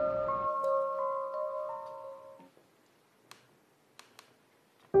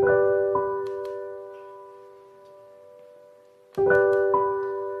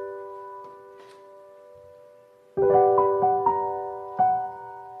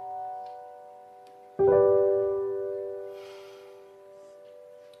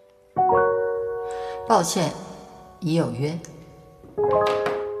抱歉，已有约。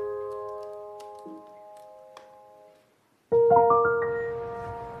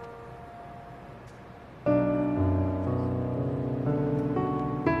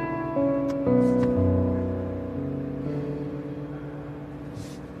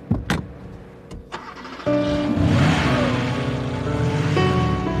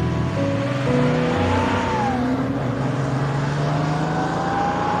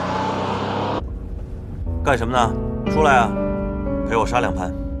干什么呢？出来啊！陪我杀2盘。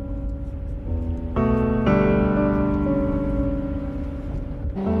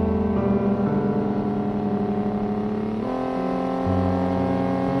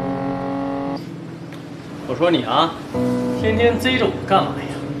我说你啊，天天追着我干嘛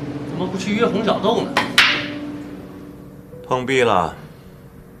呀？怎么不去约洪小豆呢？碰壁了。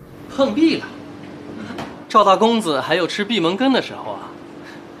碰壁了？赵大公子还有吃闭门羹的时候啊！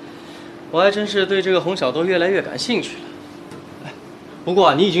我还真是对这个洪小豆越来越感兴趣了。哎，不过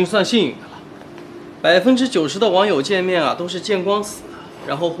啊，你已经算幸运的了。90%的网友见面啊，都是见光死，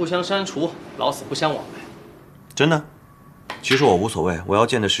然后互相删除，老死不相往来。真的？其实我无所谓，我要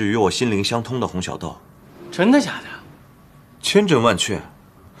见的是与我心灵相通的洪小豆。真的假的？千真万确。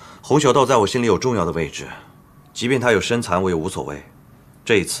洪小豆在我心里有重要的位置，即便他有身残，我也无所谓。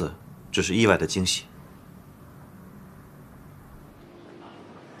这一次只是意外的惊喜。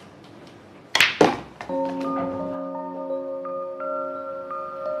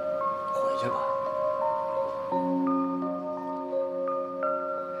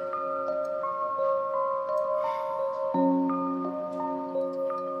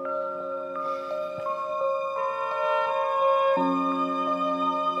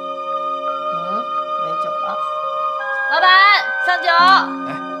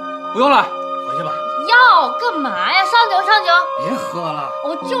不用了，回去吧。要干嘛呀？上酒。别喝了。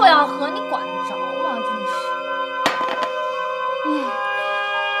我就要喝，你管得着吗？真是。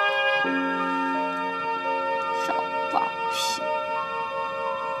少放屁！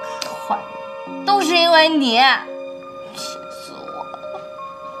坏，都是因为你，气死我了。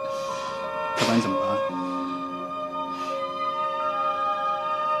不管你怎么了，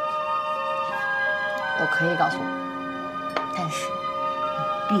我可以告诉你，但是。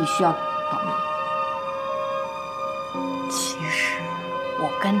必须要保密。其实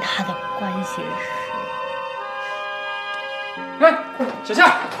我跟他的关系是……哎，小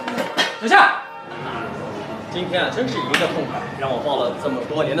夏，今天啊，真是赢得痛快，让我报了这么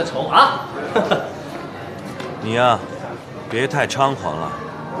多年的仇啊！你呀，别太猖狂了，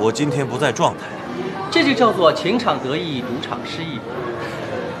我今天不在状态。这就叫做情场得意，赌场失意。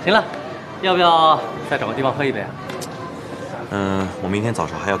行了，要不要再找个地方喝一杯啊？我明天早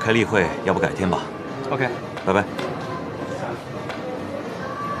上还要开例会，要不改天吧。OK， 拜拜。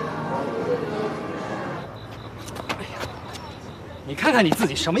你看看你自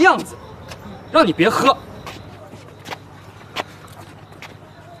己什么样子，让你别喝。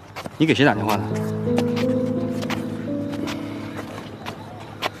你给谁打电话呢？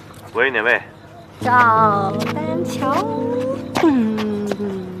喂，哪位？赵丹乔。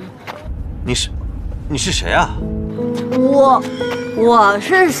你是谁啊？我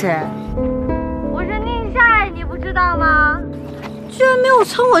是谁？我是宁晒，你不知道吗？居然没有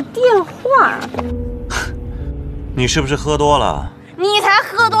称我电话。你是不是喝多了？你才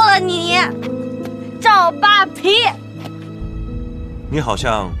喝多了，你赵扒皮。你好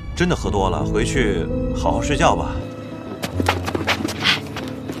像真的喝多了，回去好好睡觉吧。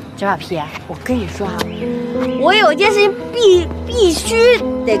赵扒皮，我跟你说啊，我有一件事情必须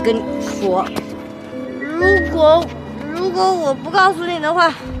得跟你说。如果我不告诉你的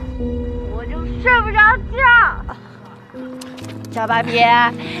话，我就睡不着觉。赵扒皮，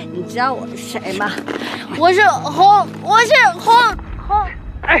你知道我是谁吗？我是红。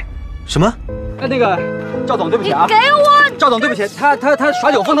哎，什么？那个赵总，对不起啊！你给我！赵总，对不起，他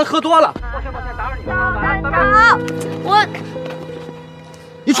耍酒疯，他喝多了。抱歉，打扰你了，拜拜。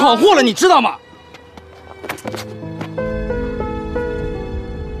你闯祸了，你知道吗？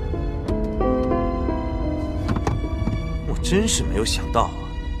我真是没有想到啊，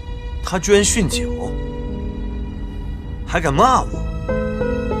他居然酗酒，还敢骂我，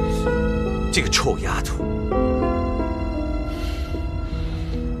这个臭丫头！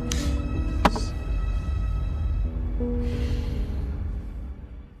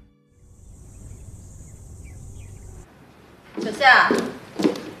小夏，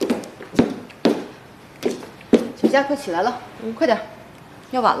小夏，快起来了，快点，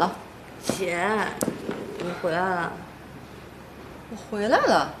要晚了。姐，你回来了。我回来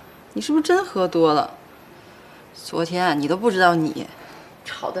了，你是不是真喝多了？昨天你都不知道你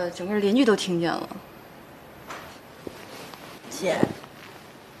吵的整个邻居都听见了。姐，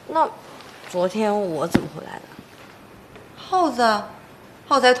那昨天我怎么回来的？耗子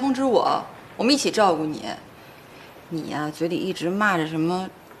还通知我们一起照顾你。你呀，嘴里一直骂着什么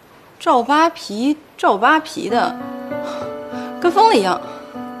赵扒皮的，跟疯了一样。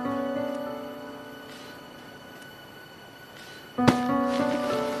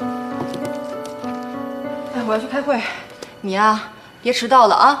哎，我要去开会，你呀别迟到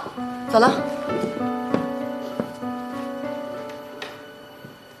了啊！走了。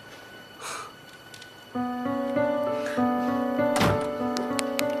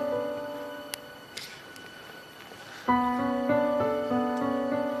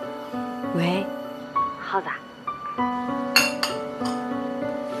喂，耗子。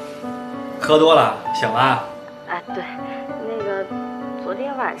喝多了，醒了。哎，对，那个昨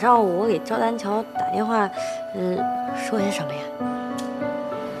天晚上我给赵丹乔打电话，说些什么呀？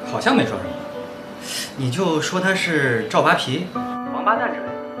好像没说什么，你就说他是赵扒皮、王八蛋之类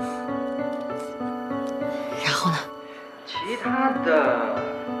的。然后呢？其他的，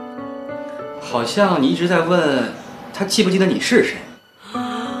好像你一直在问他记不记得你是谁。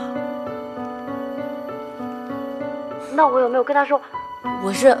那我有没有跟他说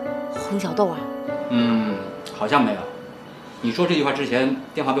我是红小豆啊？好像没有。你说这句话之前，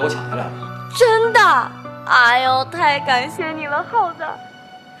电话被我抢下来了。真的？哎呦，太感谢你了，耗子！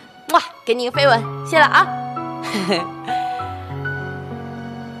哇，给你个飞吻，谢了啊！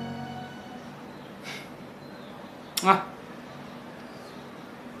啊。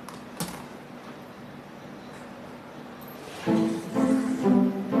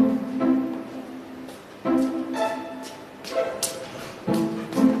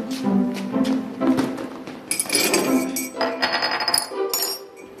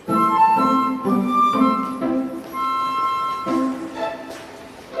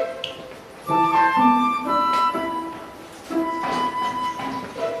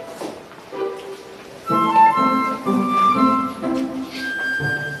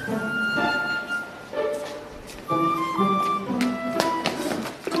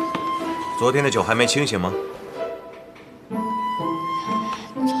昨天的酒还没清醒吗？赵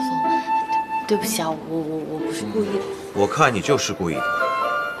总，对不起啊，我不是故意的。我看你就是故意的。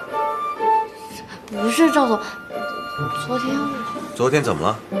不是赵总，昨天怎么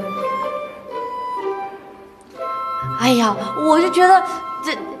了？哎呀，我就觉得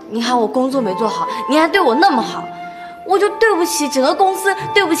你看我工作没做好，您还对我那么好，我就对不起整个公司，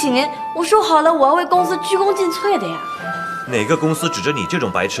对不起您。我说好了，我要为公司鞠躬尽瘁的呀。哪个公司指着你这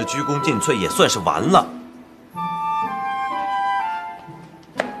种白痴鞠躬尽瘁，也算是完了。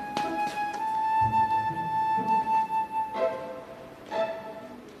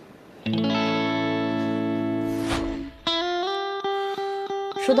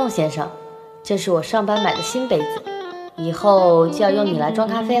树洞先生，这是我上班买的新杯子，以后就要用你来装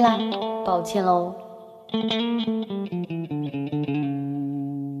咖啡啦，抱歉喽。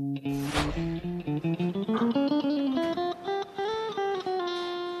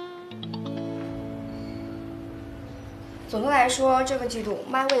总的来说，这个季度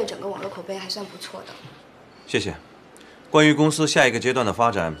MyWay 的整个网络口碑还算不错的。谢谢。关于公司下一个阶段的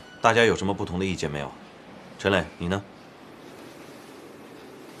发展，大家有什么不同的意见没有？陈磊，你呢？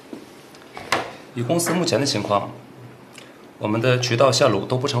以公司目前的情况，我们的渠道线路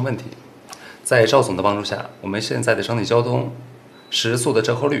都不成问题。在赵总的帮助下，我们现在的整体交通、时速的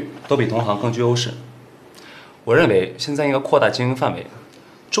折扣率都比同行更具优势。我认为现在应该扩大经营范围，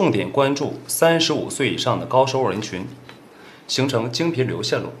重点关注35岁以上的高收入人群，形成精品旅游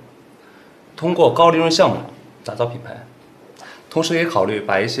线路，通过高利润项目打造品牌，同时也考虑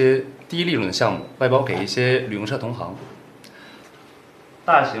把一些低利润的项目外包给一些旅行社同行。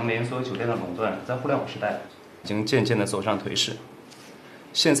大型连锁酒店的垄断在互联网时代已经渐渐地走上颓势，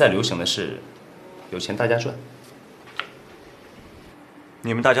现在流行的是有钱大家赚。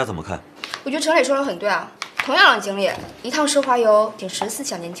你们大家怎么看？我觉得陈磊说的很对啊，同样的经历，一趟奢华游顶14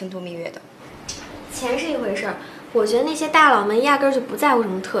小年轻度蜜月的。钱是一回事儿，我觉得那些大佬们压根儿就不在乎什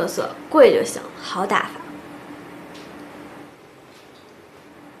么特色，贵就行，好打发。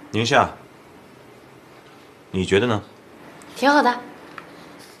宁夏，你觉得呢？挺好的。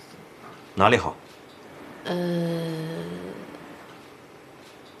哪里好？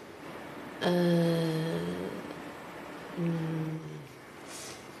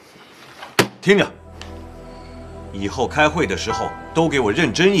听着，以后开会的时候都给我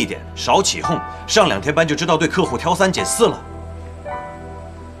认真一点，少起哄。上2天班就知道对客户挑3拣4了。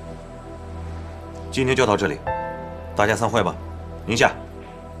今天就到这里，大家散会吧。宁夏，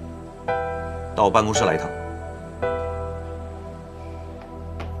到我办公室来一趟。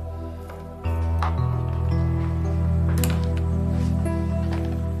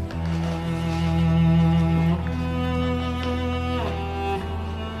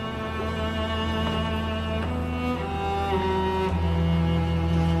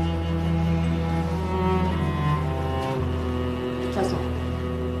赵总，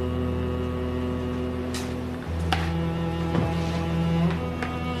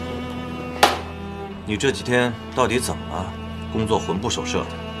你这几天到底怎么了？工作魂不守舍的。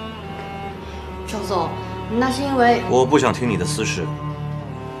赵总，那是因为我不想听你的私事，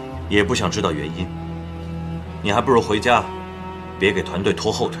也不想知道原因。你还不如回家，别给团队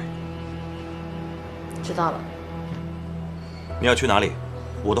拖后腿。知道了。你要去哪里？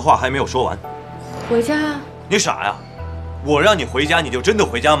我的话还没有说完。回家。你傻呀？我让你回家，你就真的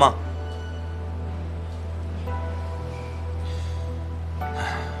回家吗？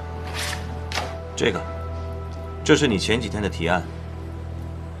这是你前几天的提案。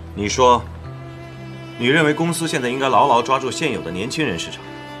你说，你认为公司现在应该牢牢抓住现有的年轻人市场，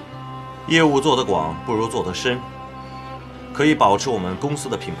业务做得广不如做得深，可以保持我们公司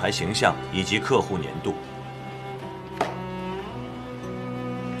的品牌形象以及客户粘度。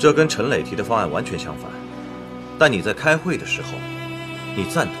这跟陈磊提的方案完全相反。但你在开会的时候，你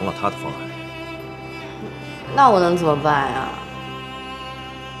赞同了他的方案。那我能怎么办呀？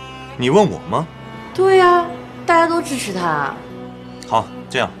你问我吗？对呀，大家都支持他。好，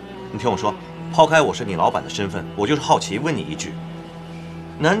这样，你听我说，抛开我是你老板的身份，我就是好奇问你一句：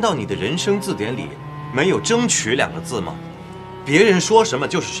难道你的人生字典里没有争取2个字吗？别人说什么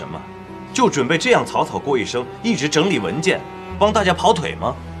就是什么，就准备这样草草过一生，一直整理文件，帮大家跑腿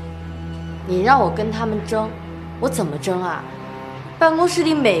吗？你让我跟他们争，我怎么争啊？办公室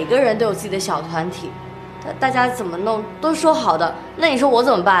里每个人都有自己的小团体，大家怎么弄都说好的，那你说我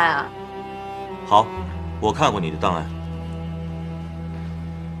怎么办啊？好，我看过你的档案。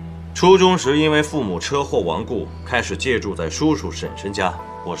初中时因为父母车祸亡故，开始借住在叔叔婶婶家，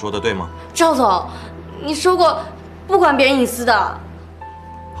我说的对吗？赵总，你说过不管别人隐私的。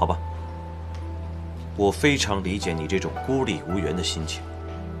好吧，我非常理解你这种孤立无援的心情，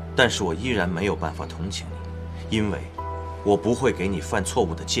但是我依然没有办法同情你，因为我不会给你犯错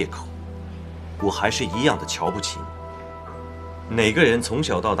误的借口，我还是一样的瞧不起你。哪个人从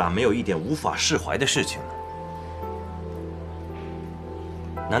小到大没有一点无法释怀的事情呢？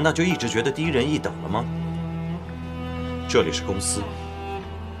难道就一直觉得低人一等了吗？这里是公司，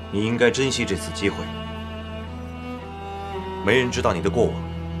你应该珍惜这次机会。没人知道你的过往，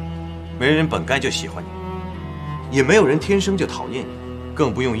没人本该就喜欢你。也没有人天生就讨厌你，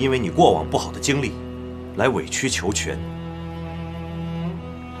更不用因为你过往不好的经历来委曲求全。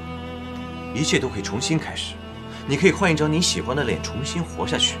一切都可以重新开始，你可以换一张你喜欢的脸重新活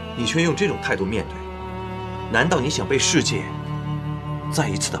下去，你却用这种态度面对，难道你想被世界再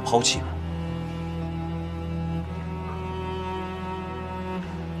一次的抛弃吗？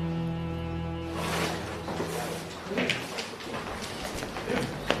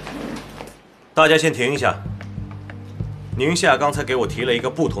大家先停一下。宁夏刚才给我提了一个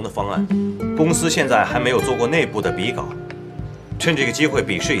不同的方案，公司现在还没有做过内部的比稿，趁这个机会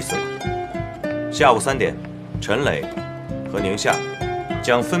比试一次吧。下午3点，陈磊和宁夏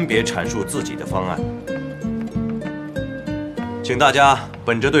将分别阐述自己的方案，请大家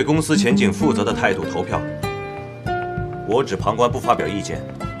本着对公司前景负责的态度投票。我只旁观不发表意见。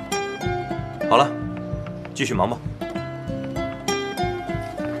好了，继续忙吧。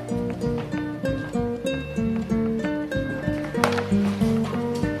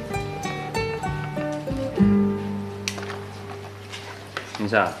宁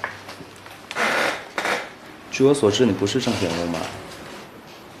夏，据我所知，你不是政治人物吗？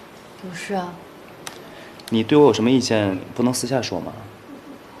不是啊。你对我有什么意见，不能私下说吗？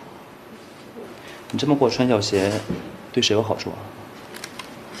你这么给我穿小鞋，对谁有好处啊？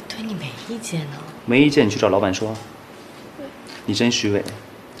我对你没意见呢。没意见，你去找老板说。你真虚伪，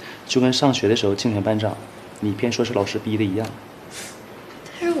就跟上学的时候竞选班长，你偏说是老师逼的一样。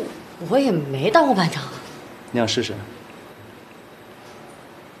但是我也没当过班长。你想试试？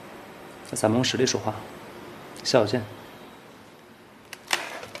那咱们用实力说话。下午见。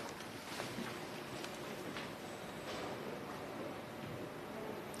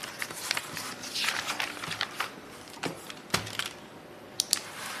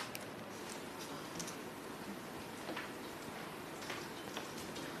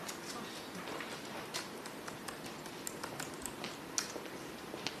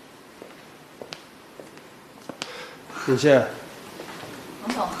宁夏，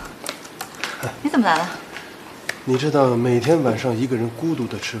王总，你怎么来了？你知道每天晚上一个人孤独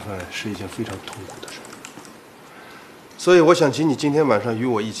的吃饭是一件非常痛苦的事，所以我想请你今天晚上与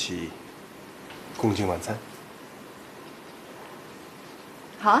我一起共进晚餐。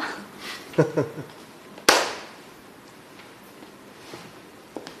好啊。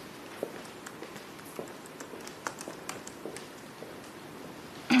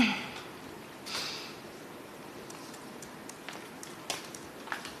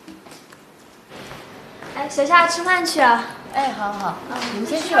哎，小夏吃饭去啊！哎，好好，你们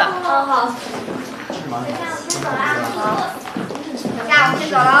先去吧。好好。是吗？小夏，我们先走啦。好。小夏，我们先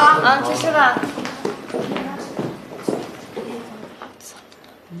走了啊。啊，去吃吧。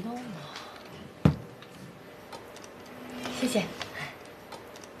谢谢。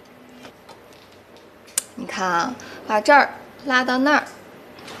你看啊，把这儿拉到那儿，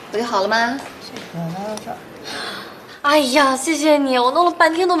不就好了吗？拉到这儿。哎呀，谢谢你，我弄了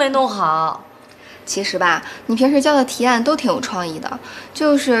半天都没弄好。其实吧，你平时交的提案都挺有创意的，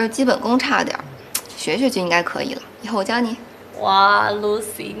就是基本功差点儿，学学就应该可以了。以后我教你。哇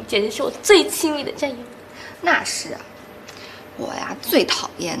 ，Lucy，你简直是我最亲密的战友。那是啊，我呀最讨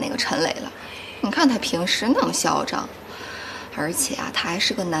厌那个陈磊了。你看他平时那么嚣张，而且啊，他还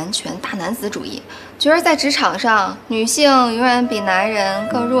是个男权大男子主义，觉得在职场上女性永远比男人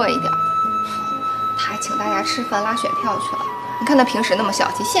更弱一点。他还请大家吃饭拉选票去了。你看他平时那么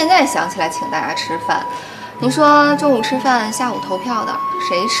小气，现在想起来请大家吃饭，你说中午吃饭，下午投票的，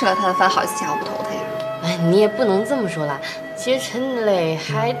谁吃了他的饭好意思下午不投他呀？哎，你也不能这么说啦。其实陈磊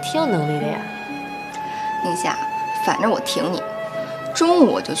还挺有能力的呀。宁夏，反正我挺你。中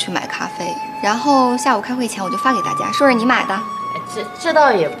午我就去买咖啡，然后下午开会前我就发给大家，说是你买的。这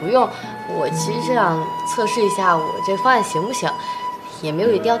倒也不用，我其实是想测试一下我这方案行不行，也没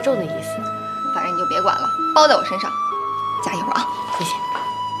有一定要中的意思。反正你就别管了，包在我身上。加油啊！谢谢。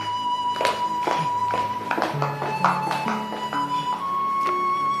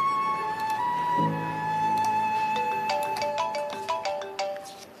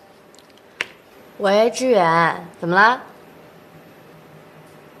喂，志远，怎么啦？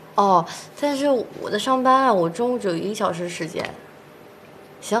哦，但是我在上班啊，我中午只有1个小时时间。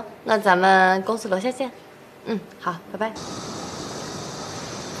行，那咱们公司楼下见。嗯，好，拜拜。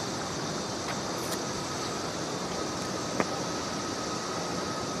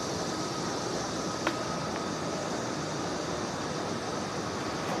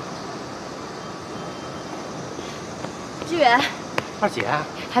志远，二姐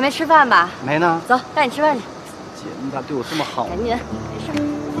还没吃饭吧？没呢。走，带你吃饭去。姐，你咋对我这么好？赶紧，没事。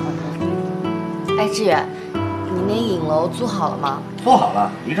哎，志远，你那影楼租好了吗？租好了，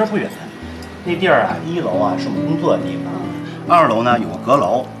离这儿不远。那地儿啊，1楼啊是我们工作的地方，2楼呢有个阁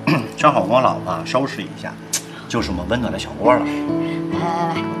楼，正好跟我老婆收拾一下，就是我们温暖的小窝了。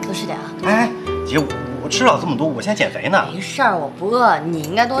来，多吃点啊！哎，姐，我吃了这么多，我现在减肥呢。没事儿，我不饿，你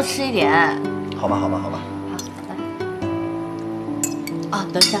应该多吃一点。好吧。啊，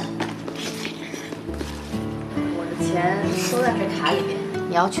等一下，我的钱都在这卡里面，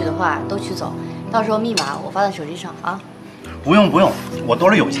你要取的话都取走，到时候密码我发在手机上啊。不用，我兜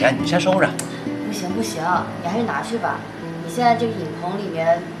里有钱，你先收着。不行，你还是拿去吧。你现在这个影棚里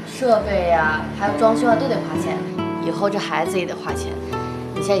面设备呀，还有装修啊，都得花钱，以后这孩子也得花钱。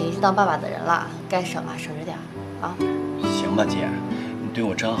你现在已经是当爸爸的人了，该省啊，省着点啊。行吧，姐，你对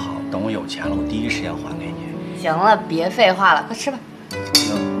我真好，等我有钱了，我第一时间还给你。行了，别废话了，快吃吧。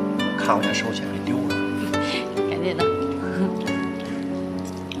行，看我这收钱给丢了。赶紧的。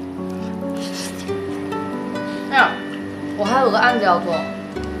那样，我还有个案子要做，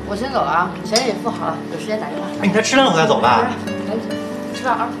我先走了啊，钱也付好了，有时间打电话。哎，你再吃2口再走吧。赶紧吃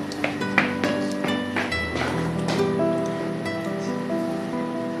饭啊。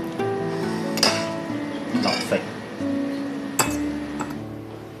浪费。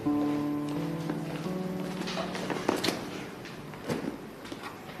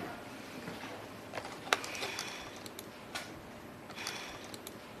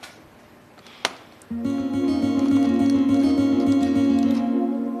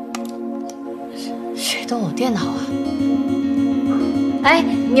谁动我电脑啊？哎，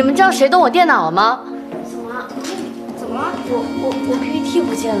你们知道谁动我电脑了吗？怎么了？我 PPT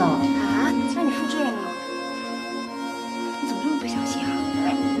不见了。啊？让你复制了吗？你怎么这么不小心啊？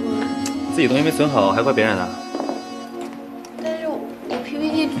自己东西没存好，还怪别人呢。但是我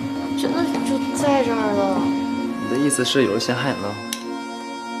PPT 真的就在这儿了。你的意思是有人陷害你了？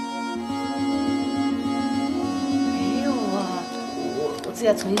没有啊，我自己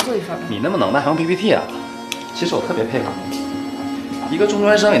再重新做一份。你那么能耐还用 PPT 啊？其实我特别佩服你，一个中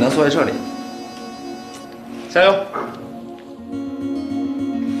专生也能坐在这里，加油！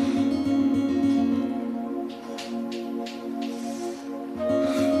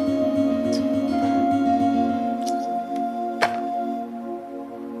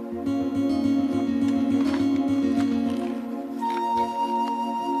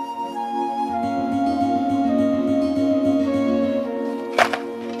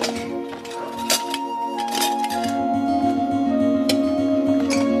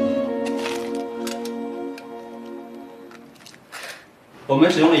我们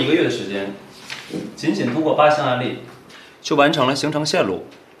使用了1个月的时间，仅通过8项案例，就完成了行程线路、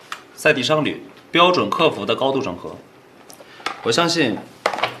赛地商旅、标准客服的高度整合。我相信，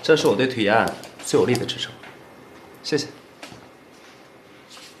这是我对提案最有力的支撑。谢谢。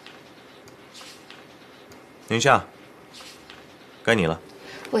宁夏，该你了。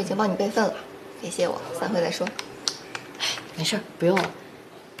我已经帮你备份了，别谢我，散会再说。没事，不用了。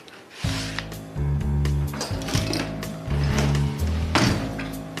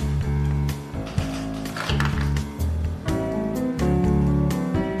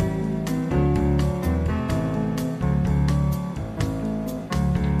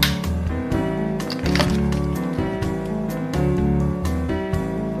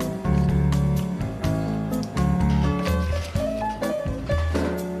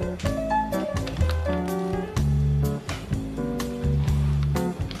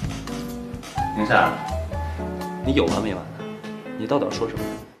宁夏，你有完没完呢？你到底要说什么？